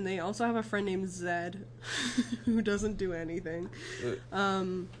Hardin, and they also have a friend named Zed, who doesn't do anything.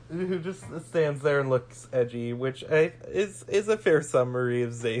 Who just stands there and looks edgy, which is a fair summary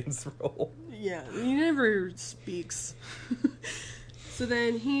of Zane's role. Yeah, he never speaks. So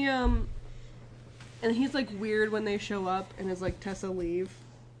then he, and he's, like, weird when they show up, and is like, Tessa, leave.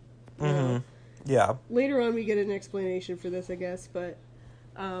 Yeah. Later on we get an explanation for this, I guess, but,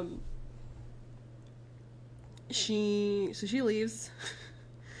 she leaves,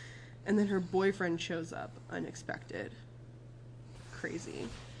 and then her boyfriend shows up unexpected. Crazy.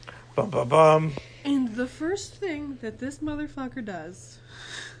 Bum bum bum. And the first thing that this motherfucker does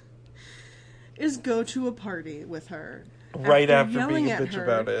is go to a party with her. Right after being a bitch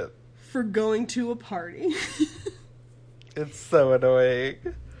about it. For going to a party. It's so annoying.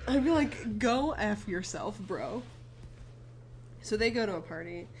 I'd be like, go F yourself, bro. So they go to a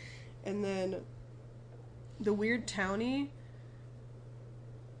party, and then the weird townie.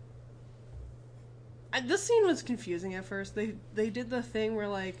 This scene was confusing at first. They did the thing where,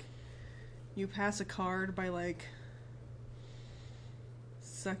 like, you pass a card by, like,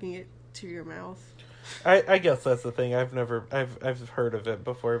 sucking it to your mouth. I guess that's the thing. I've heard of it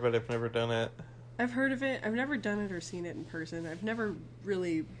before, but I've never done it. I've heard of it. I've never done it or seen it in person. I've never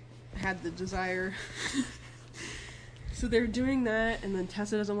really had the desire. So they're doing that, and then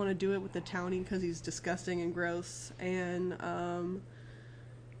Tessa doesn't want to do it with the townie because he's disgusting and gross. And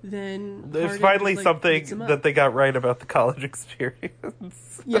then there's finally something that they got right about the college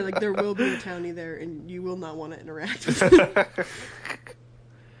experience. Yeah, like, there will be a townie there, and you will not want to interact with him.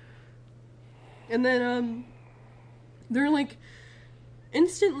 And then they're, like,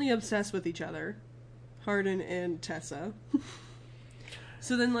 instantly obsessed with each other, Hardin and Tessa.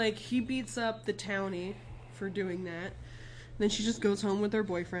 So then, like, he beats up the townie for doing that. Then she just goes home with her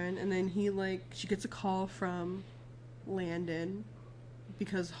boyfriend, and then she gets a call from Landon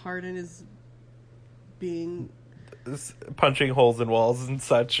because Hardin is punching holes in walls and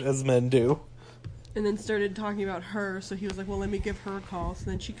such, as men do. And then started talking about her, so he was like, well, let me give her a call. So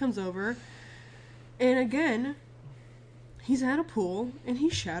then she comes over, and again, he's at a pool, and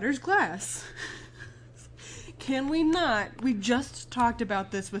he shatters glass. Can we not? We just talked about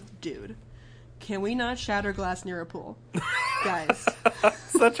this with Dude. Can we not shatter glass near a pool? Guys.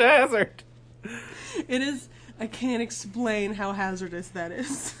 Such a hazard. It is. I can't explain how hazardous that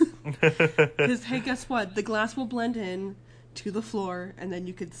is. Because, hey, guess what? The glass will blend in to the floor, and then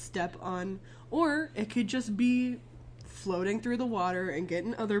you could step on, or it could just be floating through the water and get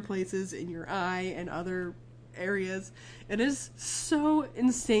in other places in your eye and other areas. It is so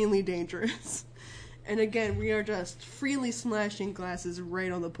insanely dangerous. And again, we are just freely smashing glasses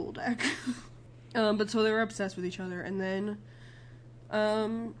right on the pool deck. But so they were obsessed with each other, and then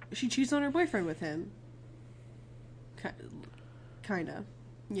she cheats on her boyfriend with him. Kinda.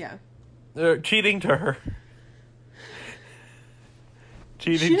 Yeah. Cheating to her.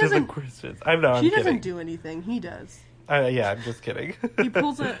 Cheating to the Christians. I'm kidding. She doesn't kidding. Do anything. He does. Yeah, I'm just kidding. He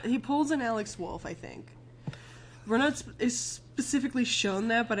pulls an Alex Wolff, I think. We're not specifically shown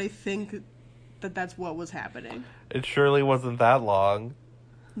that, but I think that's what was happening. It surely wasn't that long.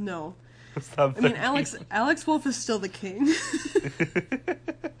 No. I mean, Alex Wolff is still the king.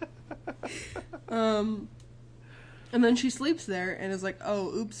 And then she sleeps there and is like,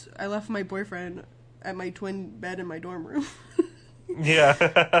 oh, oops, I left my boyfriend at my twin bed in my dorm room.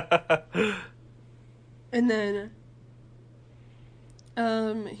 Yeah. And then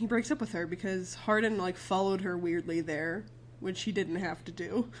he breaks up with her because Hardin followed her weirdly there, which he didn't have to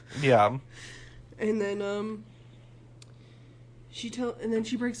do. Yeah. And then he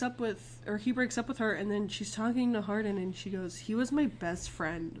breaks up with her, and then she's talking to Hardin and she goes, he was my best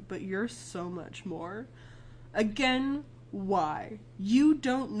friend, but you're so much more. Again, why? You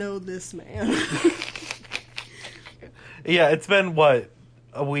don't know this man. Yeah, it's been, what,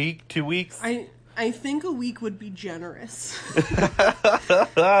 a week? 2 weeks? I think a week would be generous.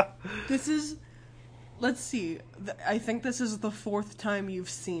 Let's see. I think this is the 4th time you've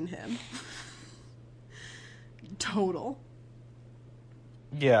seen him. Total.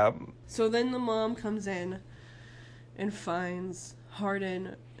 Yeah. So then the mom comes in and finds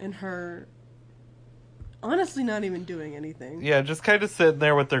Hardin and her honestly not even doing anything. Yeah, just kind of sitting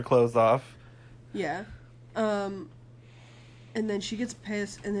there with their clothes off. Yeah. And then she gets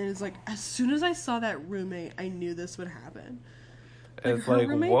pissed, and then it's like, as soon as I saw that roommate, I knew this would happen. It's her like,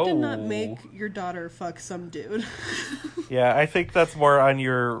 roommate whoa. did not make your daughter fuck some dude. Yeah, I think that's more on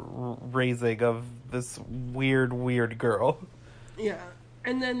your raising of this weird girl. Yeah.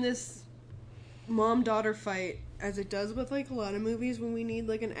 And then this mom-daughter fight, as it does with, a lot of movies when we need,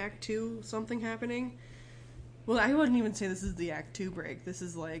 an Act 2 something happening. Well, I wouldn't even say this is the Act 2 break. This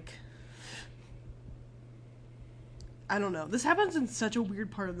is, I don't know. This happens in such a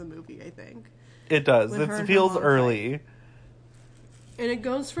weird part of the movie, I think. It does. It feels early. Fight. And it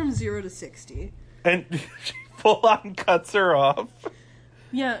goes from 0 to 60. And she full-on cuts her off.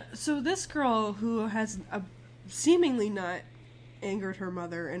 Yeah, so this girl who has seemingly not angered her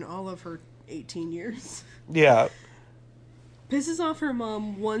mother in all of her 18 years. Yeah. Pisses off her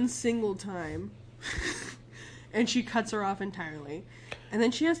mom one single time. And she cuts her off entirely. And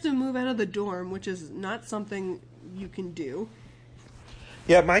then she has to move out of the dorm, which is not something you can do.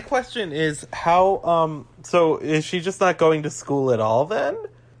 Yeah, my question is how, so is she just not going to school at all then?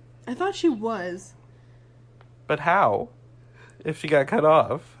 I thought she was. But how? If she got cut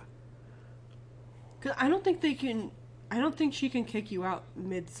off? 'Cause I don't think she can kick you out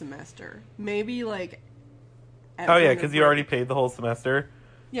mid-semester. Maybe, oh, yeah, because you already paid the whole semester?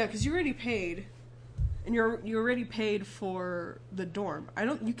 Yeah, because you already paid. And you already paid for the dorm.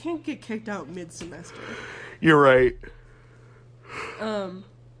 You can't get kicked out mid-semester. You're right.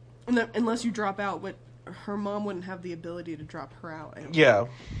 Unless you drop out, but her mom wouldn't have the ability to drop her out. Yeah.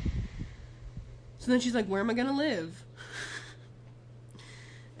 So then she's like, where am I gonna live?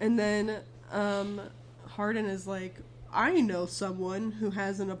 And then, Hardin is like, I know someone who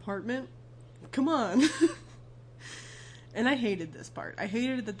has an apartment. Come on. And I hated this part. I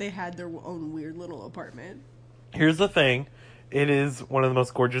hated that they had their own weird little apartment. Here's the thing. It is one of the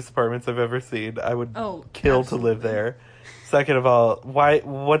most gorgeous apartments I've ever seen. I would kill absolutely. to live there. Second of all,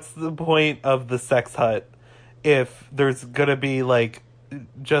 what's the point of the sex hut if there's gonna be,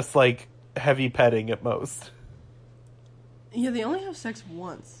 just, heavy petting at most? Yeah, they only have sex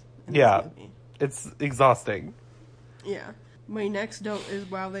once. Yeah. It's exhausting. Yeah. My next note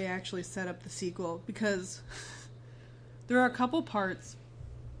is while they actually set up the sequel, because there are a couple parts.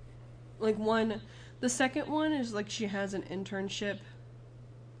 The second one is she has an internship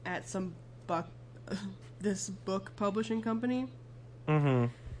at some this book publishing company. Mm-hmm.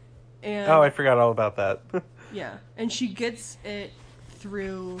 And I forgot all about that. Yeah, and she gets it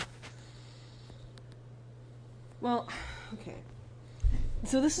through. Well, okay.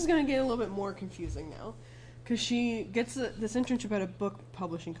 So this is going to get a little bit more confusing now, because she gets this internship at a book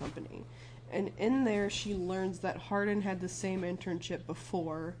publishing company, and in there she learns that Hardin had the same internship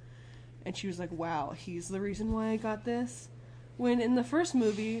before, and she was like, wow, he's the reason why I got this. When in the first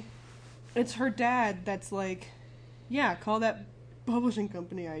movie, it's her dad that's like, yeah, call that publishing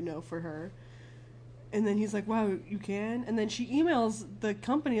company I know for her. And then he's like, wow, you can? And then she emails the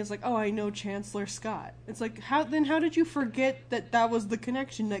company. It's like, oh, I know Chancellor Scott. It's like, how did you forget that was the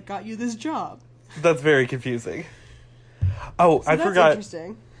connection that got you this job? That's very confusing. Oh, so I forgot.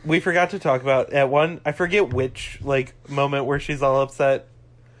 Interesting. We forgot to talk about I forget which, like, moment where she's all upset.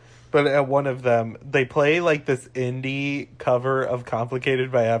 But at one of them, they play, like, this indie cover of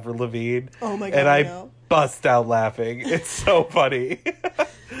Complicated by Avril Lavigne. Oh my God, and I bust out laughing. It's so funny.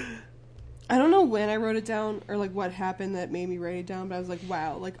 I don't know when I wrote it down or like what happened that made me write it down, but I was like,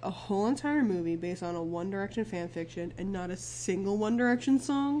 wow, like a whole entire movie based on a One Direction fan fiction and not a single One Direction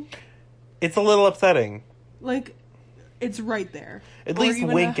song. It's a little upsetting. Like, it's right there. At least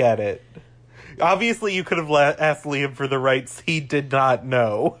wink at it. Obviously, you could have asked Liam for the rights he did not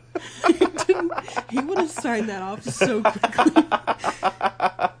know. He would have signed that off so quickly.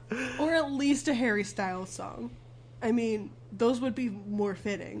 Or at least a Harry Styles song. I mean, those would be more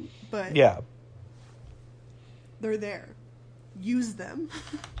fitting, but yeah, they're there. Use them.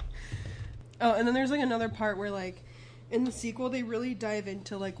 Oh, and then there's like another part where like in the sequel they really dive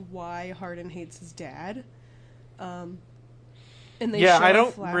into like why Hardin hates his dad. And they show I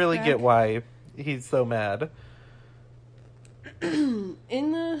don't really get why he's so mad. In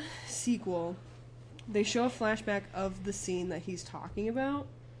the sequel, they show a flashback of the scene that he's talking about,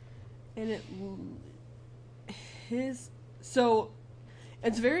 and so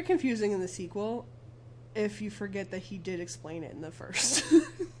it's very confusing in the sequel if you forget that he did explain it in the first.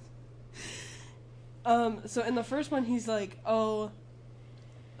 So in the first one he's like, oh,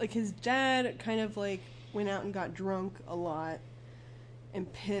 like his dad kind of like went out and got drunk a lot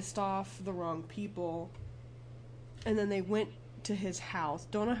and pissed off the wrong people, and then they went to his house.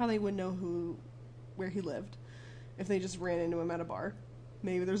 Don't know how they would know where he lived if they just ran into him at a bar.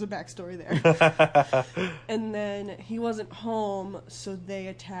 Maybe there's a backstory there. And then he wasn't home, so they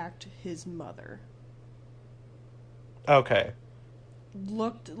attacked his mother. Okay.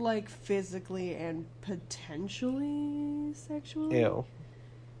 Looked like physically and potentially sexually. Ew.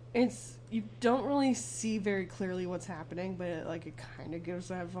 You don't really see very clearly what's happening, but it kind of gives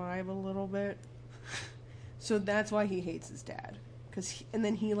that vibe a little bit. So that's why he hates his dad. And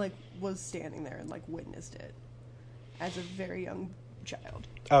then he like was standing there and like witnessed it as a very young child.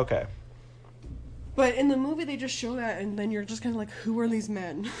 Okay. But in the movie they just show that, and then you're just kind of like, who are these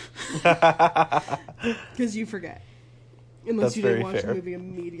men? Because you forget. Unless you didn't watch the movie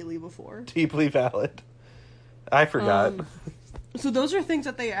immediately before. Deeply valid. I forgot. So those are things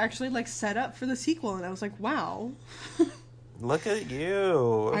that they actually like set up for the sequel, and I was like, wow. Look at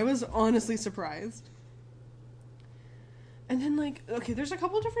you. I was honestly surprised. And then like, okay, there's a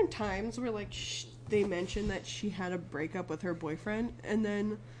couple different times where like they mentioned that she had a breakup with her boyfriend, and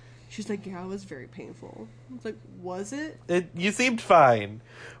then she's like, yeah, it was very painful. I was like, was it? You seemed fine.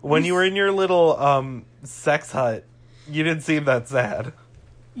 When you were in your little sex hut, you didn't seem that sad.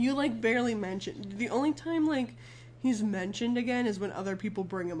 You like barely mentioned. The only time like he's mentioned again is when other people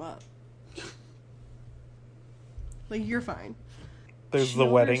bring him up. Like, you're fine. There's the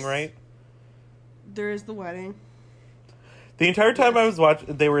wedding, right? There is the wedding. The entire time I was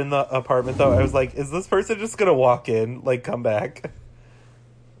watching, they were in the apartment, though, I was like, is this person just gonna walk in, like, come back?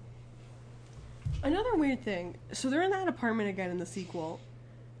 Another weird thing. So they're in that apartment again in the sequel.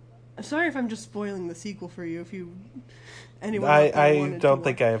 I'm sorry if I'm just spoiling the sequel for you, I don't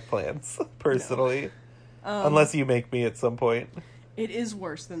think I have plans, personally. No. Unless you make me at some point. It is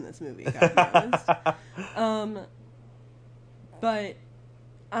worse than this movie, gotta be honest. But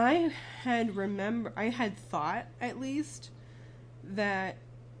I had thought, at least, that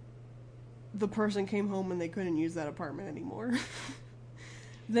the person came home and they couldn't use that apartment anymore.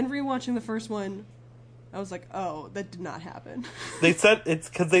 Then rewatching the first one, I was like, oh, that did not happen. It's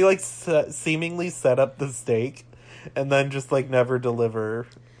because they, like, seemingly set up the stake and then just, like, never deliver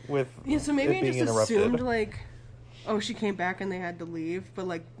with so maybe it being I just interrupted. assumed, like, oh, she came back and they had to leave, but,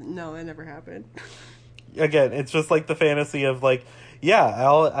 like, no, that never happened. Again, it's just, like, the fantasy of, like, yeah,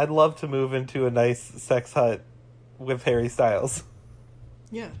 I'd love to move into a nice sex hut with Harry Styles.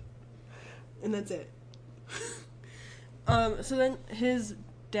 Yeah. And that's it. So then his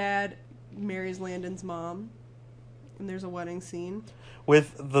dad marries Landon's mom, and there's a wedding scene.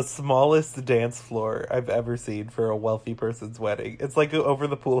 With the smallest dance floor I've ever seen for a wealthy person's wedding. It's like over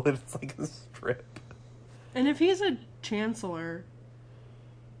the pool and it's like a strip. And if he's a chancellor,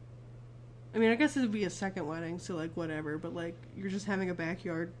 I mean, I guess it would be a second wedding, so like whatever, but like you're just having a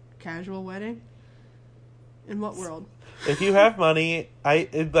backyard casual wedding? In what world? If you have money,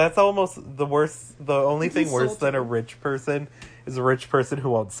 that's almost the worst. The only thing worse than a rich person is a rich person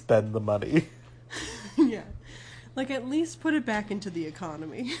who won't spend the money. Yeah. Like, at least put it back into the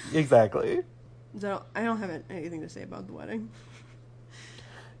economy. Exactly. So, I don't have anything to say about the wedding.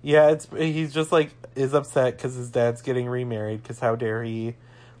 Yeah, he's just, like, is upset because his dad's getting remarried, because how dare he.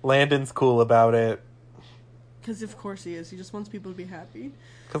 Landon's cool about it. Because, of course, he is. He just wants people to be happy.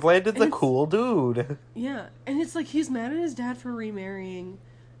 Because Landon's a cool dude. Yeah, and it's like, he's mad at his dad for remarrying,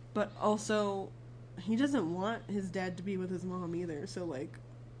 but also, he doesn't want his dad to be with his mom either, so, like,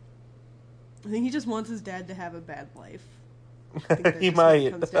 I think he just wants his dad to have a bad life. I think He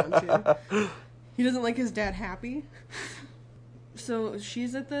might. What it comes down to. He doesn't like his dad happy. So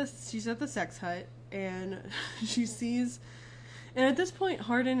she's at the sex hut, and she sees, and at this point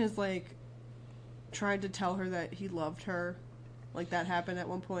Hardin is like tried to tell her that he loved her, like that happened at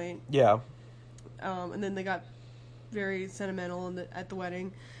one point. Yeah. And then they got very sentimental at the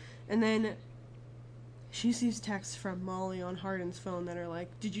wedding, and then she sees texts from Molly on Hardin's phone that are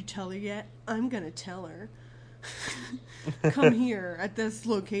like, "Did you tell her yet? I'm gonna tell her. Come here at this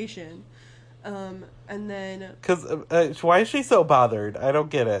location." And then... Because, why is she so bothered? I don't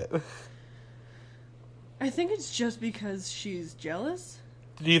get it. I think it's just because she's jealous.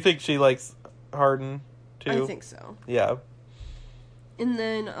 Do you think she likes Hardin, too? I think so. Yeah. And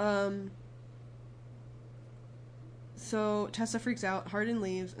then, so Tessa freaks out, Hardin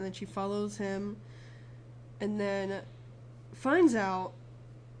leaves, and then she follows him, and then finds out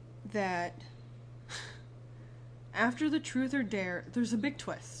that after the Truth or Dare, there's a big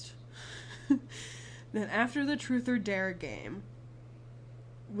twist. That after the Truth or Dare game,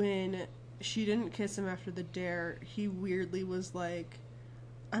 when she didn't kiss him after the dare, he weirdly was like,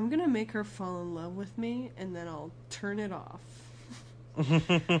 "I'm gonna make her fall in love with me, and then I'll turn it off."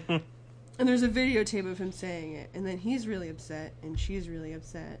 And there's a videotape of him saying it, and then he's really upset, and she's really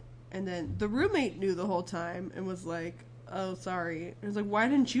upset. And then the roommate knew the whole time, and was like, "Oh, sorry." And I was like, "Why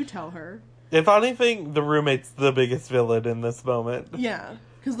didn't you tell her?" If anything, the roommate's the biggest villain in this moment. Yeah.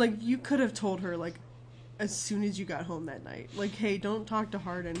 Because, like, you could have told her, like, as soon as you got home that night. Like, hey, don't talk to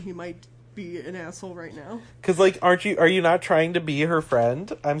Hardin. He might be an asshole right now. Because, like, are you not trying to be her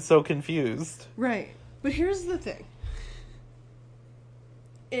friend? I'm so confused. Right. But here's the thing.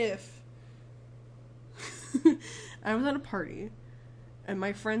 If I was at a party and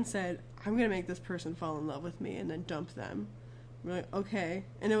my friend said, "I'm going to make this person fall in love with me," and then dump them. We're like, okay.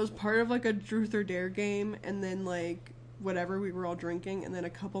 And it was part of, like, a Truth or Dare game, and then, like, whatever, we were all drinking, and then a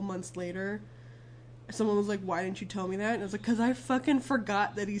couple months later, someone was like, "Why didn't you tell me that?" And I was like, "'Cause I fucking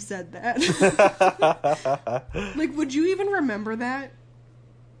forgot that he said that." Like, would you even remember that?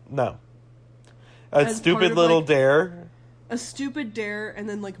 No. A stupid little dare. A stupid dare, and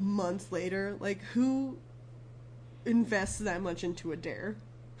then, like, months later, like, who invests that much into a dare?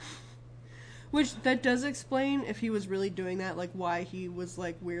 Which, that does explain, if he was really doing that, like, why he was,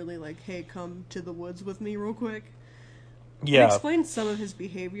 like, weirdly like, "Hey, come to the woods with me real quick." Yeah. It explains some of his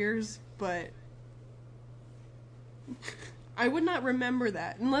behaviors, but I would not remember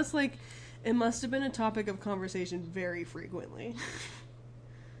that. Unless, like, it must have been a topic of conversation very frequently.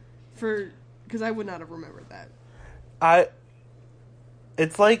 Because I would not have remembered that.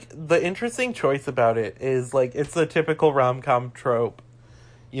 It's like, the interesting choice about it is, like, it's the typical rom-com trope.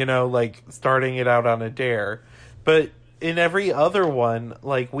 You know, like, starting it out on a dare. But in every other one,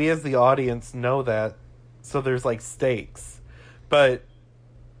 like, we as the audience know that, so there's, like, stakes. But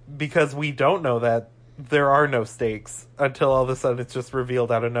because we don't know that, there are no stakes until all of a sudden it's just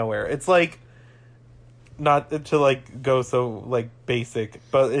revealed out of nowhere. It's like, not to, like, go so, like, basic,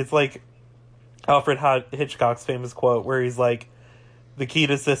 but it's like Alfred Hitchcock's famous quote where he's like, the key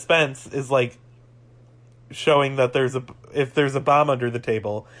to suspense is, like, showing that if there's a bomb under the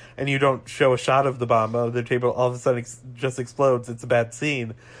table and you don't show a shot of the bomb under the table, all of a sudden it just explodes. It's a bad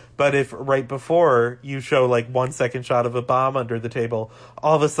scene. But if right before you show, like, 1 second shot of a bomb under the table,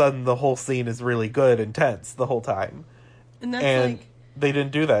 all of a sudden the whole scene is really good and tense the whole time. And that's like, they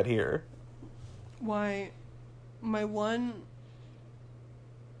didn't do that here. Why my one,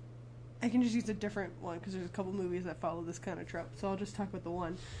 I can just use a different one because there's a couple movies that follow this kind of trope. So I'll just talk about the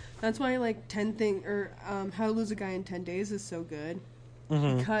one. That's why, like, How to Lose a Guy in 10 Days is so good.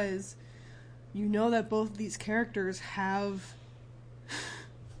 Mm-hmm. Because you know that both of these characters have,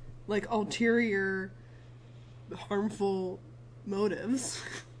 like, ulterior, harmful motives.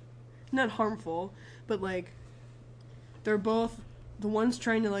 Not harmful, but, like, they're both, the one's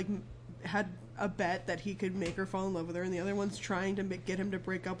trying to, like, had a bet that he could make her fall in love with her, and the other one's trying to get him to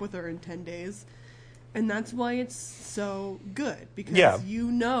break up with her in 10 days. And that's why it's so good, because you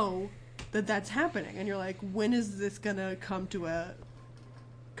know that that's happening, and you're like, when is this gonna come to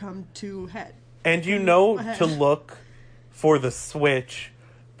head? And you know to look for the switch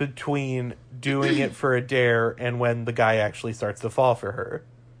between doing it for a dare and when the guy actually starts to fall for her.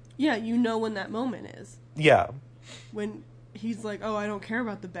 Yeah, you know when that moment is. Yeah. When he's like, oh, I don't care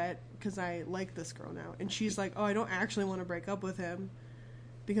about the bet because I like this girl now. And she's like, oh, I don't actually want to break up with him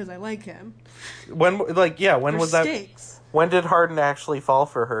because I like him. When was stakes. that? When did Hardin actually fall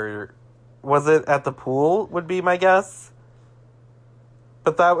for her? Was it at the pool, would be my guess?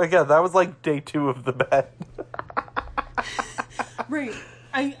 But that was like day 2 of the bet. Right.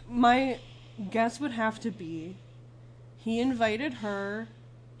 My guess would have to be he invited her.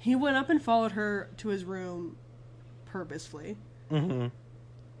 He went up and followed her to his room purposefully. Mm-hmm.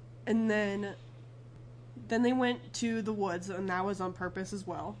 And then they went to the woods, and that was on purpose as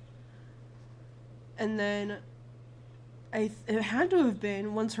well. And then it had to have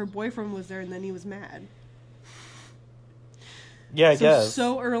been once her boyfriend was there, and then he was mad. Yeah, I guess.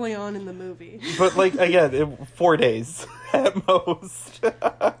 So early on in the movie. But, like, again, 4 days at most.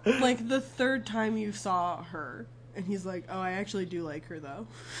 Like, the third time you saw her, and he's like, oh, I actually do like her, though.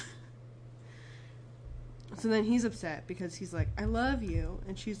 So then he's upset because he's like, I love you.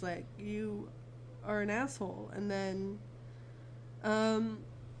 And she's like, you are an asshole. And then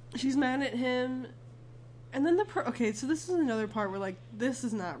she's mad at him. And then okay, so this is another part where, like, this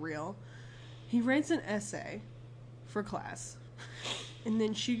is not real. He writes an essay for class. And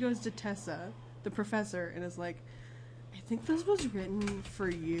then she goes to Tessa, the professor, and is like, I think this was written for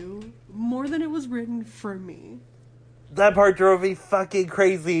you more than it was written for me. That part drove me fucking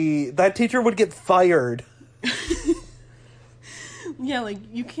crazy. That teacher would get fired. Yeah, like,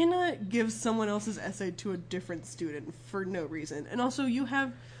 you cannot give someone else's essay to a different student for no reason. And also,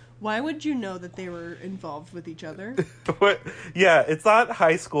 why would you know that they were involved with each other? Yeah, it's not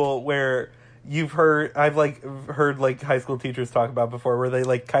high school where I've heard like high school teachers talk about before where they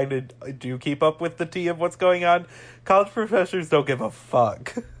like kind of do keep up with the tea of what's going on. College professors don't give a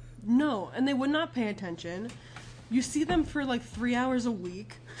fuck. No, and they would not pay attention. You see them for like 3 hours a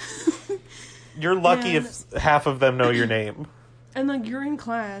week. You're lucky if half of them know your name. And like you're in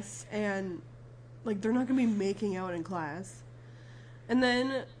class and like they're not gonna be making out in class. And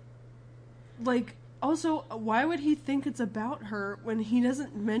then like also, why would he think it's about her when he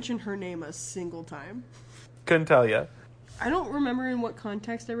doesn't mention her name a single time? Couldn't tell you. I don't remember in what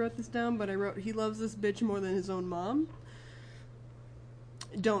context I wrote this down, but I wrote, he loves this bitch more than his own mom.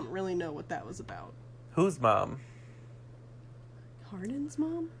 Don't really know what that was about. Whose mom? Hardin's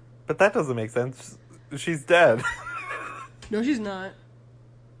mom? But that doesn't make sense. She's dead. No, she's not.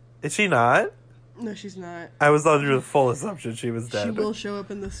 Is she not? No, she's not. I was under the full assumption she was dead. She will show up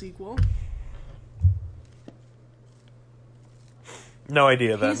in the sequel. No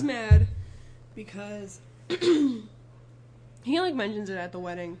idea then. He's mad because he like mentions it at the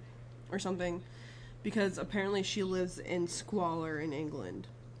wedding or something because apparently she lives in squalor in England.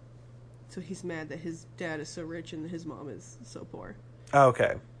 So he's mad that his dad is so rich and his mom is so poor. Oh,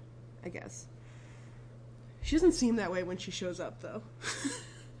 okay. I guess. She doesn't seem that way when she shows up though.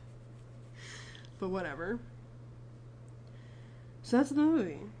 But whatever. So that's the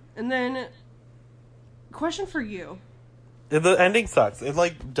movie. And then question for you. The ending sucks. It,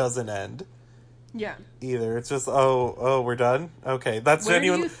 like, doesn't end. Yeah. Either. It's just, oh, we're done? Okay, that's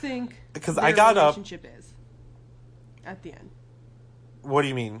genuine. Where do you think because their I got relationship is at the end? What do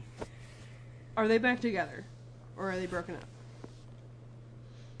you mean? Are they back together? Or are they broken up?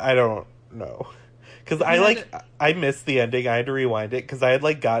 I don't know. Because I missed the ending. I had to rewind it because I had,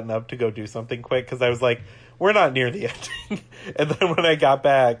 like, gotten up to go do something quick because I was like, we're not near the ending. And then when I got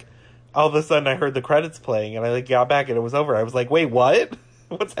back, all of a sudden I heard the credits playing and I like got back and it was over. I was like, wait, what?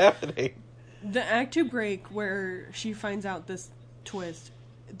 What's happening? The Act 2 break where she finds out this twist,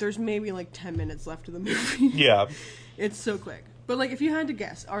 there's maybe like 10 minutes left of the movie. Yeah. It's so quick. But like if you had to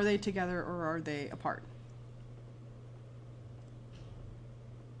guess, are they together or are they apart?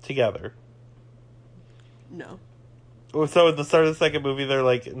 Together. No. So at the start of the second movie they're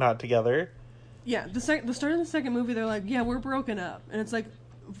like not together? Yeah, the start of the second movie they're like, yeah, we're broken up. And it's like,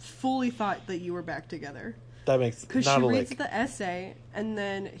 fully thought that you were back together. That makes because she reads the essay and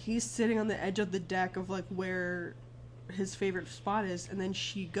then he's sitting on the edge of the deck of like where his favorite spot is, and then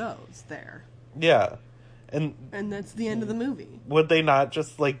she goes there. Yeah, and that's the end of the movie. Would they not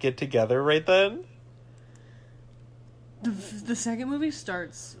just like get together right then? The second movie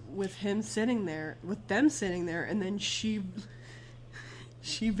starts with them sitting there, and then she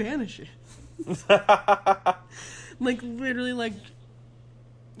vanishes. Like literally, like.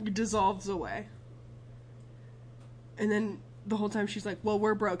 Dissolves away. And then the whole time she's like, well,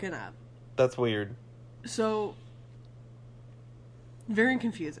 we're broken up. That's weird. So, very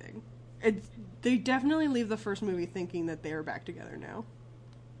confusing. They definitely leave the first movie thinking that they are back together now.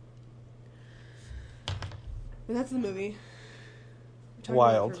 But that's the movie. We're talking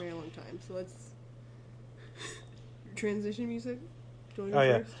Wild. about it for a very long time, so let's... Transition music? Do you want to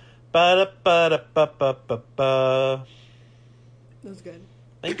go first? Ba-da-ba-da-ba-ba-ba-ba. That was good.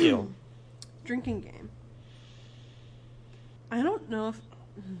 Thank you. Drinking game. I don't know if...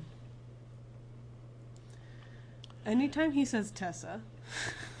 Anytime he says Tessa...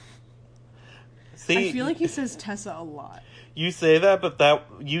 See, I feel like he says Tessa a lot. You say that, but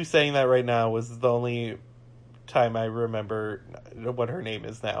you saying that right now was the only time I remember what her name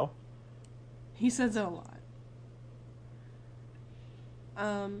is now. He says it a lot.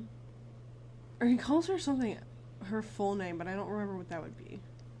 Or he calls her something, her full name, but I don't remember what that would be.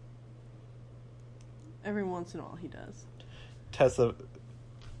 Every once in a while he does. Tessa,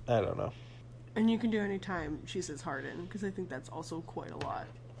 I don't know. And you can do any time she says Hardin, because I think that's also quite a lot.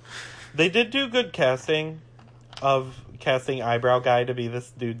 They did do good casting of casting eyebrow guy to be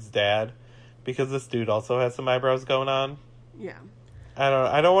this dude's dad, because this dude also has some eyebrows going on. Yeah.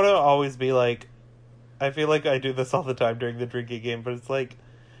 I don't want to always be like, I feel like I do this all the time during the drinking game, but it's like,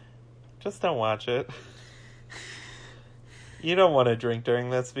 just don't watch it. You don't want to drink during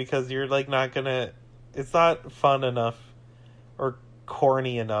this because you're like not gonna, it's not fun enough or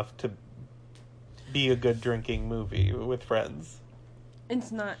corny enough to be a good drinking movie with friends.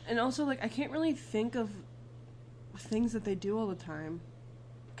 It's not. And also, like, I can't really think of things that they do all the time.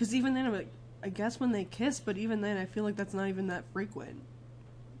 Because even then, I'm like, I guess when they kiss, but even then, I feel like that's not even that frequent.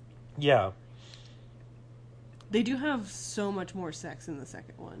 Yeah. They do have so much more sex in the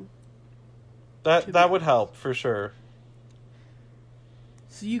second one. That would help, for sure.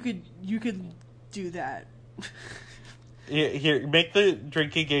 So you could do that. Here, make the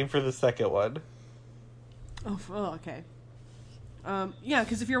drinking game for the second one. Oh, okay. Yeah,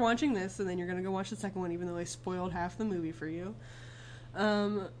 because if you're watching this, and then you're going to go watch the second one, even though I spoiled half the movie for you.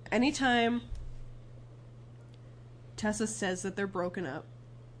 Anytime Tessa says that they're broken up,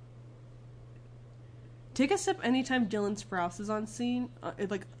 take a sip anytime Dylan Sprouse is on scene,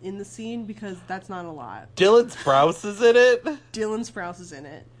 like in the scene, because that's not a lot. Dylan Sprouse is in it? Dylan Sprouse is in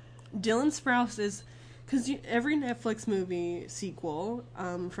it. Dylan Sprouse is... Because every Netflix movie sequel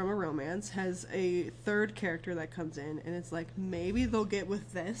from a romance has a third character that comes in, and it's like, maybe they'll get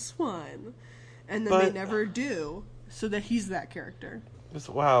with this one. And then they never do, so that he's that character.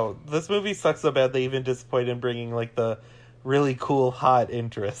 Wow, this movie sucks so bad they even disappointed in bringing, like, the really cool, hot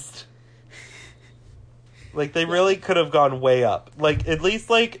interest. Like, they really could have gone way up. Like, at least,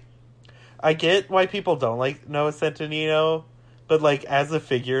 like, I get why people don't like Noah Centineo, but, like, as a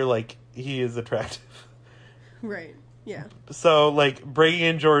figure, like, he is attractive. Right, yeah. So, like, bringing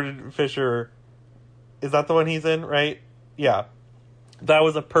in Jordan Fisher, is that the one he's in, right? Yeah. That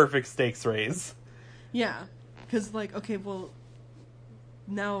was a perfect stakes raise. Yeah, because, like, okay, well,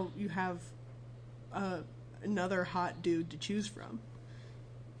 now you have another hot dude to choose from.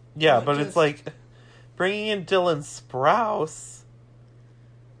 Yeah, but it's like, bringing in Dylan Sprouse,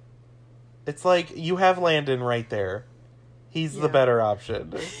 it's like, you have Landon right there. He's the better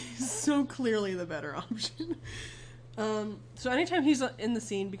option. He's so clearly the better option. So anytime he's in the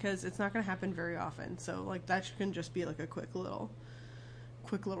scene, because it's not going to happen very often, so like that can just be like a quick little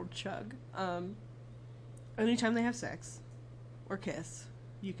chug. Anytime they have sex or kiss,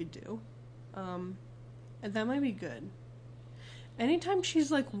 you could do, and that might be good. Anytime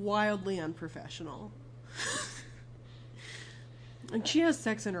she's like wildly unprofessional. And she has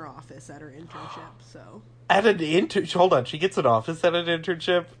sex in her office at her internship, so... At an hold on, she gets an office at an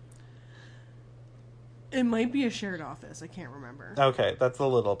internship? It might be a shared office, I can't remember. Okay, that's a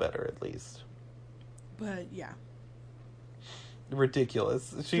little better, at least. But, yeah.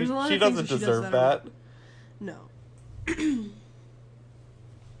 Ridiculous. She doesn't deserve that. No.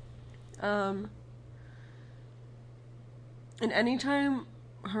 And anytime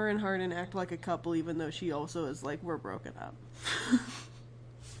her and Hardin act like a couple, even though she also is like, we're broken up.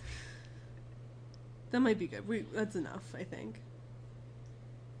 That might be good. That's enough, I think.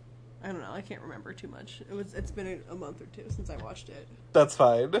 I don't know. I can't remember too much. It's been a month or two since I watched it. That's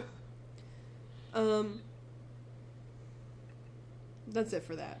fine. That's it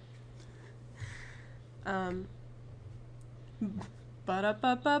for that.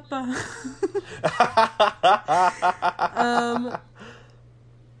 Ba-da-ba-ba-ba.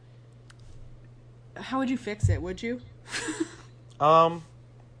 How would you fix it? Would you?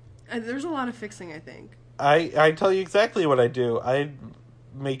 There's a lot of fixing, I think. I tell you exactly what I do. I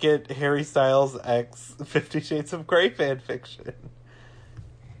make it Harry Styles X 50 Shades of Grey fanfiction.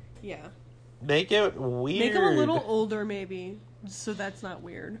 Yeah. Make it weird. Make him a little older, maybe, so that's not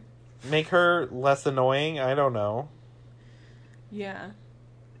weird. Make her less annoying? I don't know. Yeah.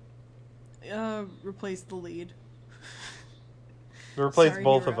 Replace the lead. Replace Sorry,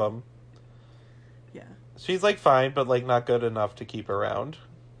 both you're of up. them. Yeah. She's, like, fine, but, like, not good enough to keep around.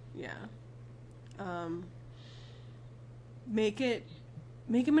 Yeah. Make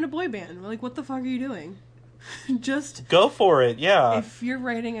him in a boy band. Like, what the fuck are you doing? Just Go for it, yeah. if you're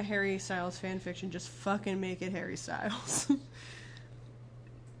writing a Harry Styles fan fiction, just fucking make it Harry Styles.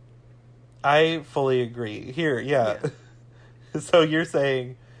 I fully agree. Here, yeah. So you're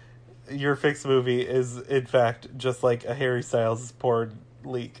saying your fixed movie is, in fact, just like a Harry Styles porn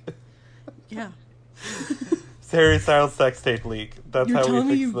leak. Yeah. It's Harry Styles sex tape leak. That's You're how telling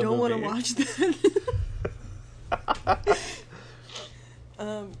me we fix you the don't want to movie. watch that?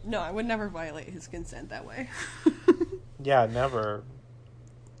 No, I would never violate his consent that way. Yeah, never.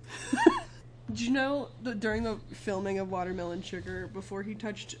 Did you know that during the filming of Watermelon Sugar, before he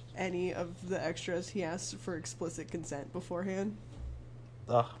touched any of the extras, he asked for explicit consent beforehand?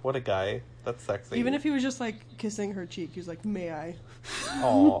 Ugh, what a guy. That's sexy. Even if he was just like kissing her cheek, he was like, "May I?"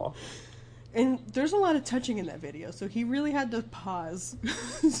 Aw. And there's a lot of touching in that video, so he really had to pause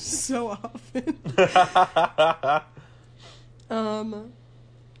so often.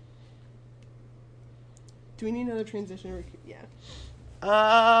 Do we need another transition? Or... Yeah.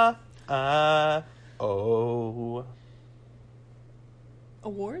 Oh.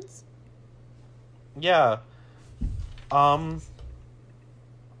 Awards? Yeah.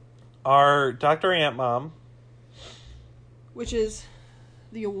 Our Dr. Ant Mom. Which is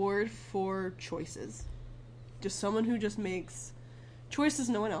the award for choices. Just someone who just makes choices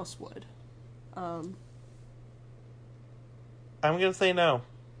no one else would. I'm gonna say no.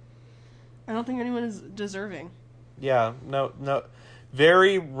 I don't think anyone is deserving. Yeah, no.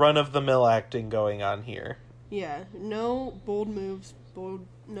 Very run-of-the-mill acting going on here. Yeah, no bold moves,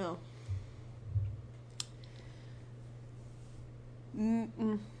 no. I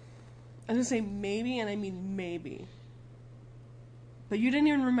was gonna say maybe, and I mean maybe. But you didn't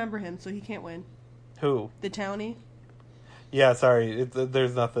even remember him, so he can't win. Who? The townie? Yeah, sorry.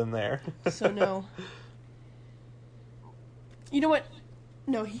 There's nothing there. So no. You know what?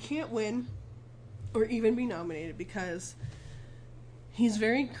 No, he can't win or even be nominated because he's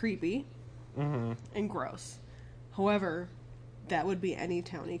very creepy and gross. However, that would be any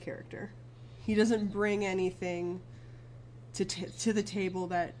townie character. He doesn't bring anything to the table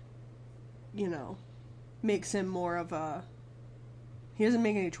that, you know, makes him more of a... He doesn't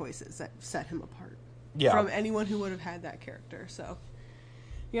make any choices that set him apart from anyone who would have had that character. So,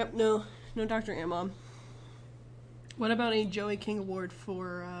 yep, no Dr. Ant-Mom. What about a Joey King Award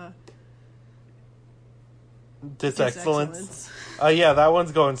for Disexcellence? Yeah, that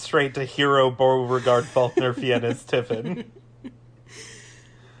one's going straight to Hero Beauregard Faulkner Fiennes Tiffin.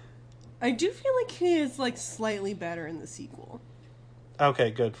 I do feel like he is like slightly better in the sequel. Okay,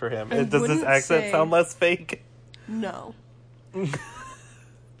 good for him. I Does his accent sound less fake? No.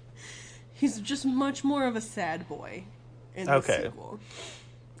 He's just much more of a sad boy in the sequel.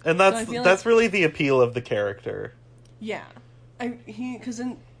 And that's really the appeal of the character. Yeah. Because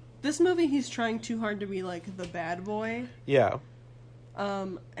in this movie he's trying too hard to be like the bad boy. Yeah.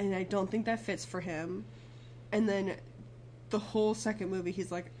 And I don't think that fits for him. And then the whole second movie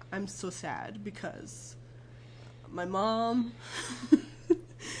he's like, I'm so sad because my mom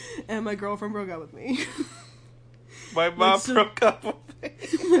and my girlfriend broke up with me. My mom broke up with me.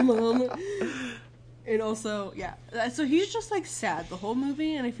 My mom. And also, yeah. So he's just like sad the whole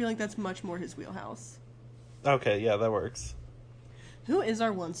movie, and I feel like that's much more his wheelhouse. Okay, yeah, that works. Who is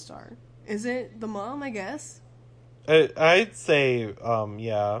our 1 star? Is it the mom, I guess? I'd say,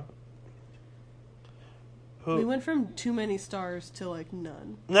 yeah. Who? We went from too many stars to like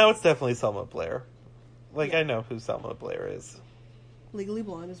none. No, it's definitely Selma Blair. Like, Yeah. I know who Selma Blair is. Legally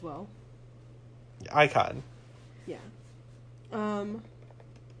Blonde as well. Icon. Yeah. I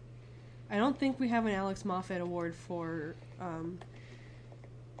don't think we have an Alex Moffat award for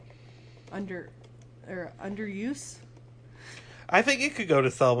underuse. I think it could go to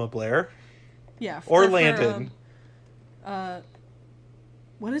Selma Blair. Yeah. Or Landon.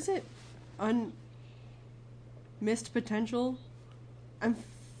 What is it? Missed potential?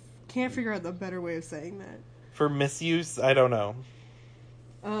 Can't figure out the better way of saying that. For misuse, I don't know.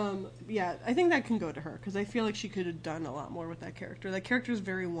 Yeah, I think that can go to her, because I feel like she could have done a lot more with that character. That character is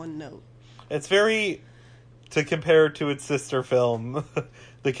very one note. It's very, to compare to its sister film,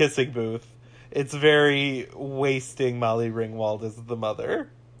 The Kissing Booth, it's very wasting Molly Ringwald as the mother.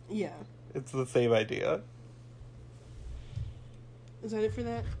 Yeah. It's the same idea. Is that it for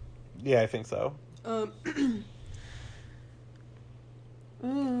that? Yeah, I think so.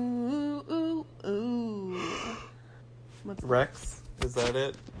 Ooh. What's Rex? Is that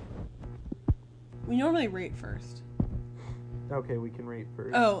it? We normally rate first. Okay, we can rate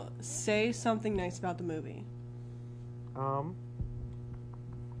first. Oh, say something nice about the movie.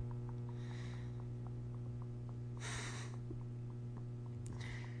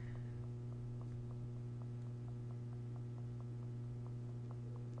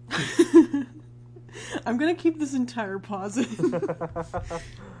 I'm gonna keep this entire pause in.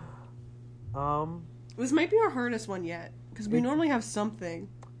 This might be our hardest one yet, because we normally have something.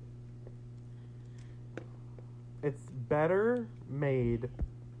 It's better made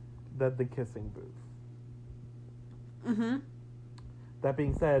than The Kissing Booth. Mm-hmm. That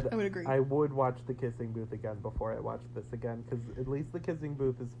being said, I would agree. I would watch The Kissing Booth again before I watch this again, because at least The Kissing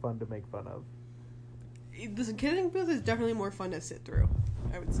Booth is fun to make fun of. The Kissing Booth is definitely more fun to sit through,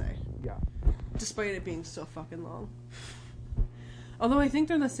 I would say. Yeah. Despite it being so fucking long. Although I think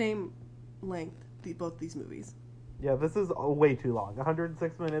they're the same length, both these movies. Yeah, this is way too long.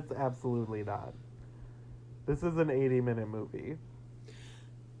 106 minutes? Absolutely not. This is an 80-minute movie.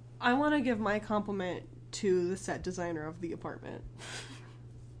 I want to give my compliment to the set designer of the apartment.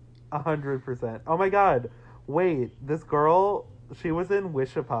 100%. Oh my god. Wait, this girl, she was in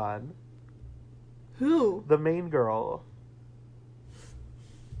Wish Upon. Who? The main girl.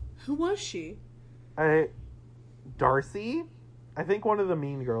 Who was she? Darcy? I think one of the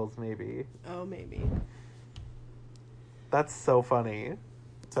mean girls, maybe. Oh, maybe. That's so funny.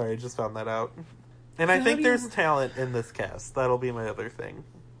 Sorry, I just found that out. And I think there's talent in this cast. That'll be my other thing.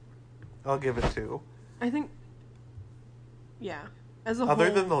 I'll give it 2. I think... Yeah. As a Other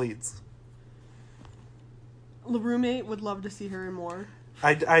whole, than the leads. The roommate would love to see her in more.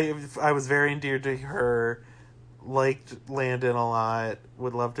 I was very endeared to her. Liked Landon a lot.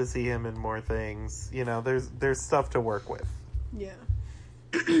 Would love to see him in more things. You know, there's stuff to work with. Yeah.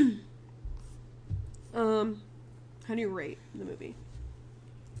 How do you rate the movie?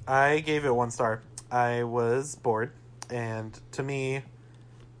 I gave it 1 star. I was bored, and to me,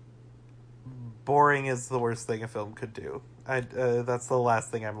 boring is the worst thing a film could do. That's the last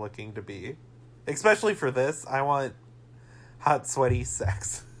thing I'm looking to be. Especially for this, I want hot, sweaty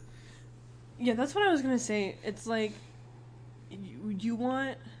sex. Yeah, that's what I was gonna say. It's like, you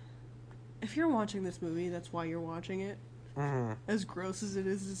want... If you're watching this movie, that's why you're watching it. Mm-hmm. As gross as it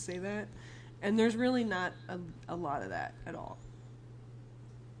is to say that. And there's really not a lot of that at all.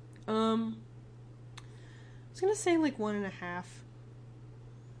 I was gonna say like 1.5,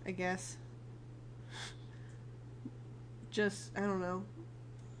 I guess. Just, I don't know.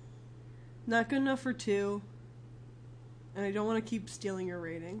 Not good enough for 2. And I don't want to keep stealing your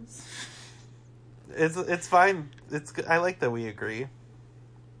ratings. It's fine. I like that we agree.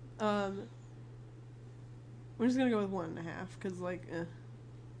 I'm just gonna go with 1.5, because, like,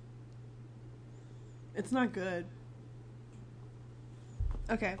 it's not good.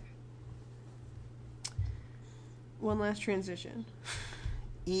 Okay. One last transition.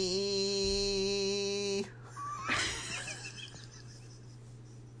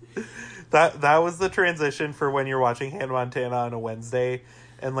 That was the transition for when you're watching Hannah Montana on a Wednesday,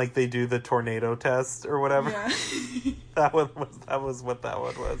 and like they do the tornado test or whatever. Yeah. that was what that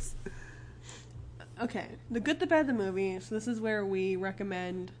one was. Okay, The Good, the Bad, the Movie. So this is where we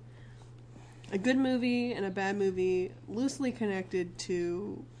recommend a good movie and a bad movie loosely connected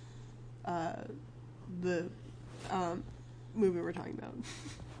to the movie we're talking about.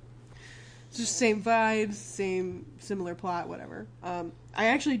 It's just same vibes, similar plot, whatever. I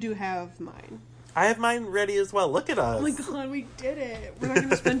actually do have mine. I have mine ready as well. Look at us. Oh my god, we did it. We're not going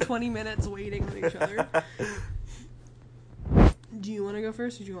to spend 20 minutes waiting on each other. Do you want to go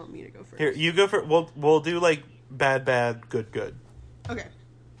first, or do you want me to go first? Here, you go first. We'll do like bad, good. Okay.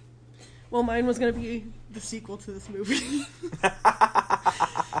 Well, mine was going to be the sequel to this movie.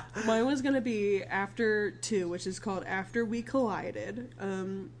 Mine was going to be After 2, which is called After We Collided.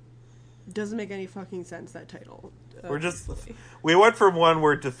 Doesn't make any fucking sense, that title. We went from 1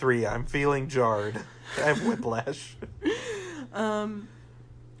 word to 3. I'm feeling jarred. I have whiplash.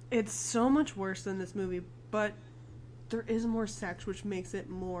 It's so much worse than this movie, but there is more sex, which makes it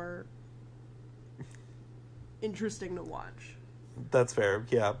more interesting to watch. That's fair,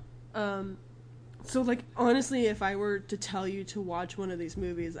 yeah. So, like, honestly, if I were to tell you to watch one of these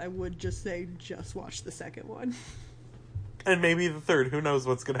movies, I would just say, just watch the second one. And maybe the third. Who knows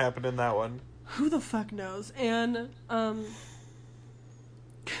what's going to happen in that one? Who the fuck knows? And,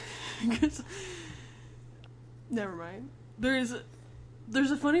 never mind. There's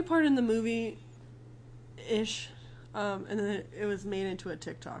a funny part in the movie-ish, and then it was made into a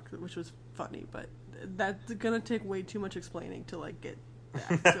TikTok, which was funny, but that's gonna take way too much explaining to, like, get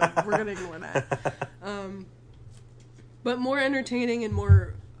that, so we're gonna ignore that. But more entertaining and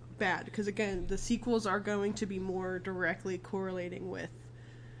more bad, because again, the sequels are going to be more directly correlating with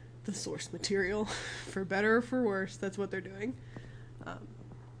the source material, for better or for worse. That's what they're doing.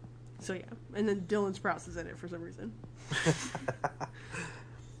 So yeah, and then Dylan Sprouse is in it for some reason.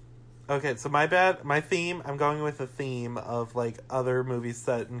 Okay, so my theme, I'm going with a theme of, like, other movies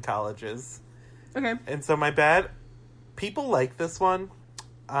set in colleges. Okay. And so my bad, people like this one.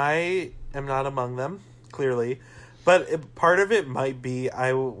 I am not among them, clearly. But part of it might be I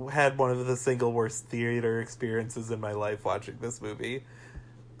had one of the single worst theater experiences in my life watching this movie.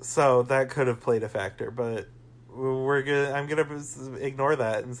 So that could have played a factor, but I'm gonna ignore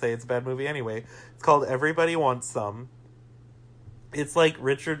that and say it's a bad movie anyway. It's called Everybody Wants Some. It's like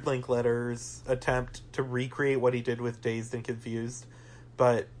Richard Linklater's attempt to recreate what he did with Dazed and Confused,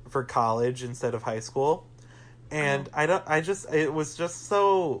 but for college instead of high school. And it was just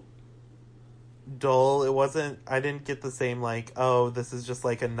so dull. I didn't get the same, like, oh, this is just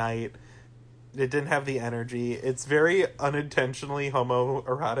like a night. It didn't have the energy. It's very unintentionally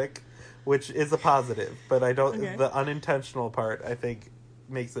homoerotic, which is a positive, but the unintentional part, I think,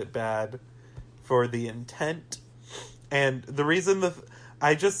 makes it bad for the intent. And the reason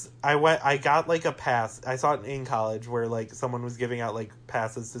I got, like, a pass. I saw it in college where, like, someone was giving out, like,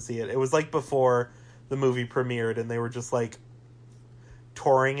 passes to see it. It was, like, before the movie premiered, and they were just, like,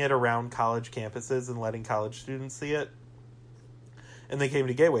 touring it around college campuses and letting college students see it. And they came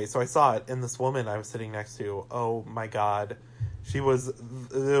to Gateway, so I saw it, and this woman I was sitting next to, oh my god, she was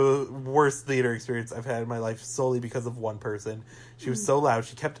the worst theater experience I've had in my life solely because of one person. She was so loud.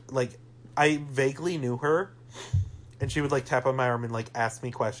 She kept, like, I vaguely knew her, and she would, like, tap on my arm and, like, ask me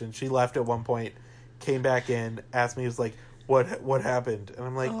questions. She left at one point, came back in, asked me, was like, what happened? And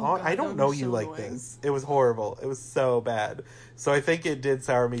I'm like, God, I don't know you so like annoying. This. It was horrible. It was so bad. So I think it did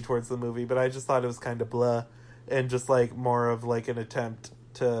sour me towards the movie, but I just thought it was kind of blah, and just, like, more of, like, an attempt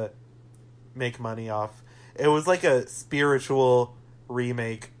to make money off. It was like a spiritual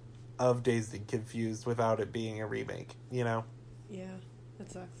remake of Dazed and Confused without it being a remake, you know? Yeah,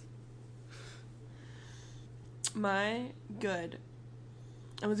 that sucks. My good.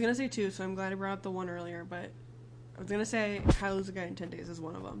 I was going to say two, so I'm glad I brought up the one earlier, but I was going to say How to Lose a Guy in 10 Days is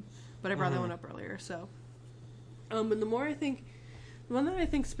one of them, but I brought that one up earlier, so. And the one that I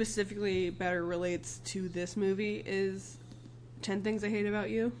think specifically better relates to this movie is 10 Things I Hate About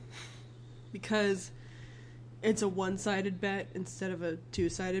You, because it's a one-sided bet instead of a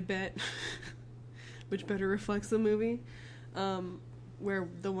two-sided bet, which better reflects the movie, where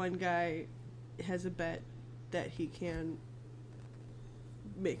the one guy has a bet that he can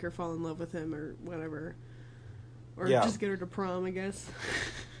make her fall in love with him or whatever, or just get her to prom, I guess.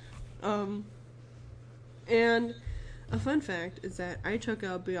 And a fun fact is that I took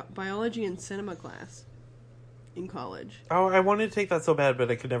a biology and cinema class in college. Oh, I wanted to take that so bad, but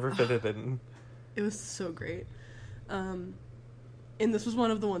I could never fit it in. It was so great. And this was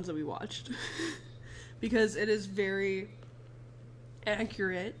one of the ones that we watched. Because it is very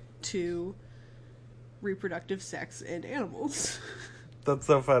accurate to reproductive sex in animals. That's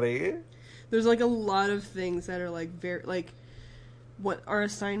so funny. There's, like, a lot of things that are, like, very, like, what our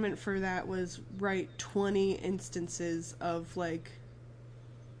assignment for that was write 20 instances of, like,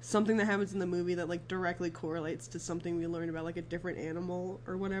 something that happens in the movie that, like, directly correlates to something we learned about, like, a different animal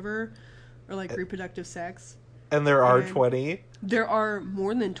or whatever, or, like, reproductive sex. And there are 20? There are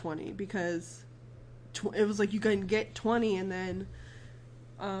more than 20, because it was, like, you can get 20, and then,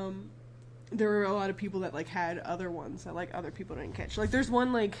 there were a lot of people that, like, had other ones that, like, other people didn't catch. Like, there's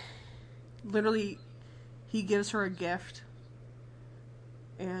one, like, literally, he gives her a gift,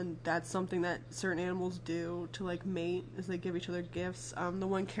 and that's something that certain animals do to, like, mate, is they give each other gifts. The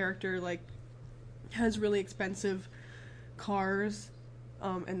one character, like, has really expensive cars,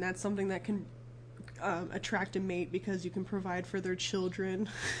 and that's something that can attract a mate because you can provide for their children.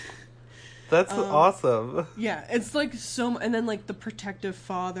 That's awesome. Yeah, it's, like, so... And then, like, the protective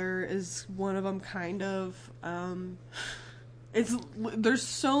father is one of them, kind of. There's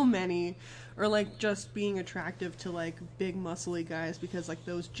so many... Or, like, just being attractive to, like, big, muscly guys because, like,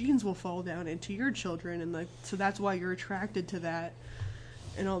 those genes will fall down into your children, and, like, so that's why you're attracted to that,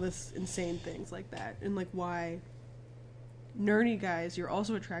 and all this insane things like that. And, like, why nerdy guys, you're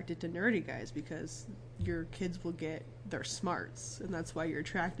also attracted to nerdy guys because your kids will get their smarts, and that's why you're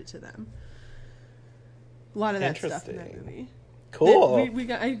attracted to them. A lot of that stuff in that movie. Cool.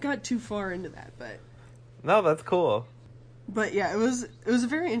 I got too far into that, but... No, that's cool. But yeah, it was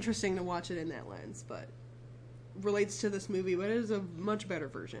very interesting to watch it in that lens, but relates to this movie, but it is a much better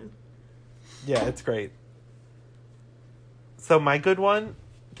version. Yeah, it's great. So my good one,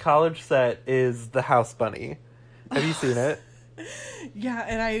 college set, is The House Bunny. Have you seen it? Yeah,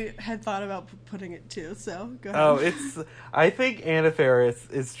 and I had thought about putting it too, so go ahead. Oh, I think Anna Faris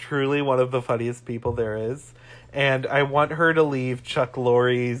is truly one of the funniest people there is. And I want her to leave Chuck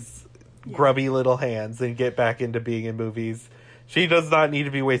Lorre's grubby little hands and get back into being in movies. She does not need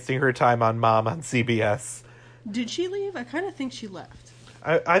to be wasting her time on Mom on CBS. Did she leave? I kind of think she left.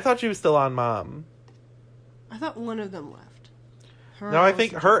 I thought she was still on Mom. I thought one of them left. No, I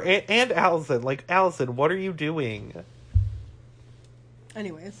think her and Allison. Like, Allison, what are you doing?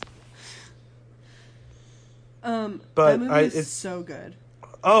 Anyways. But that movie is so good.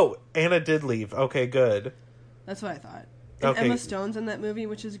 Oh, Anna did leave. Okay, good. That's what I thought. And Emma Stone's in that movie,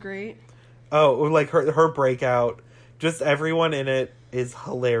 which is great. Oh, like her breakout. Just everyone in it is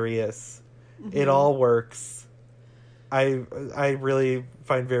hilarious. Mm-hmm. It all works. I really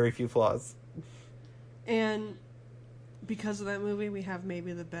find very few flaws. And because of that movie, we have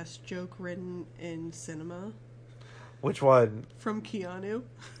maybe the best joke written in cinema. Which one? From Keanu.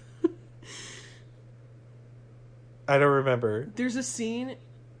 I don't remember. There's a scene.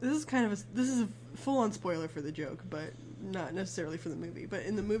 This is a full-on spoiler for the joke, but not necessarily for the movie. But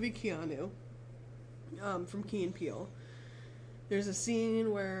in the movie Keanu, from Key and Peele, there's a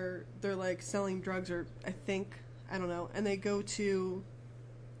scene where they're like selling drugs, or I don't know, and they go to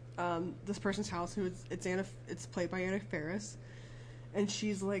this person's house. It's played by Anna Faris, and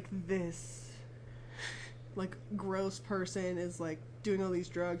she's like this, like, gross person, is like doing all these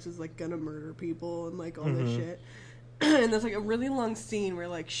drugs, is like gonna murder people and like all this shit. And there's like a really long scene where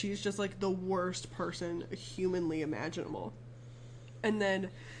like she's just like the worst person humanly imaginable. And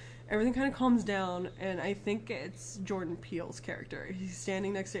then everything kind of calms down, and I think it's Jordan Peele's character. He's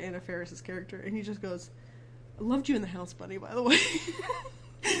standing next to Anna Faris's character, and he just goes, "I loved you in the house, buddy, by the way."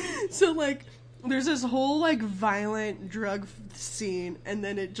 So like there's this whole like violent drug scene, and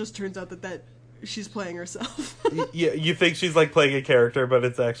then it just turns out that she's playing herself. Yeah, you think she's like playing a character, but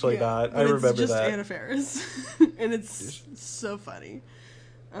it's actually not. I remember that. It's just Anna Faris, and it's so funny.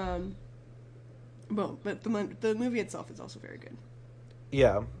 But the movie itself is also very good.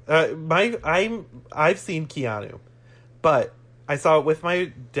 Yeah, I've seen Keanu, but I saw it with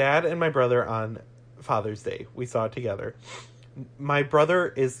my dad and my brother on Father's Day. We saw it together. My brother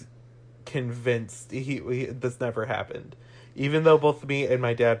is convinced this never happened. Even though both me and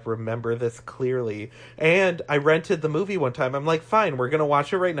my dad remember this clearly. And I rented the movie one time. I'm like, fine, we're going to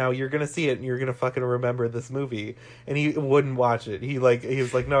watch it right now. You're going to see it, and you're going to fucking remember this movie. And he wouldn't watch it. He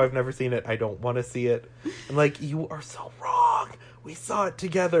was like, no, I've never seen it. I don't want to see it. I'm like, you are so wrong. We saw it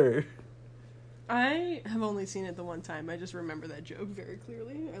together. I have only seen it the one time. I just remember that joke very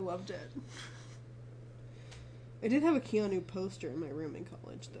clearly. I loved it. I did have a Keanu poster in my room in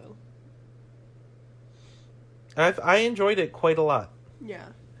college, though. I enjoyed it quite a lot. Yeah.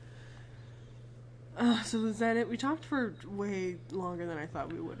 So is that it? We talked for way longer than I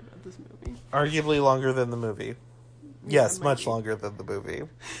thought we would about this movie. Arguably longer than the movie. Yes, much longer than the movie.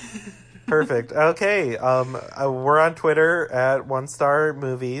 Perfect. Okay. We're on Twitter at One Star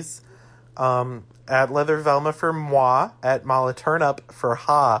Movies, at Leather Velma for moi, at Mala Turnup for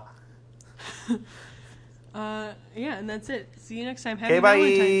ha. Yeah, and that's it. See you next time. Happy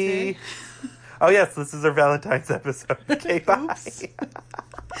Valentine's Day. Oh, yes, this is our Valentine's episode. Okay, bye.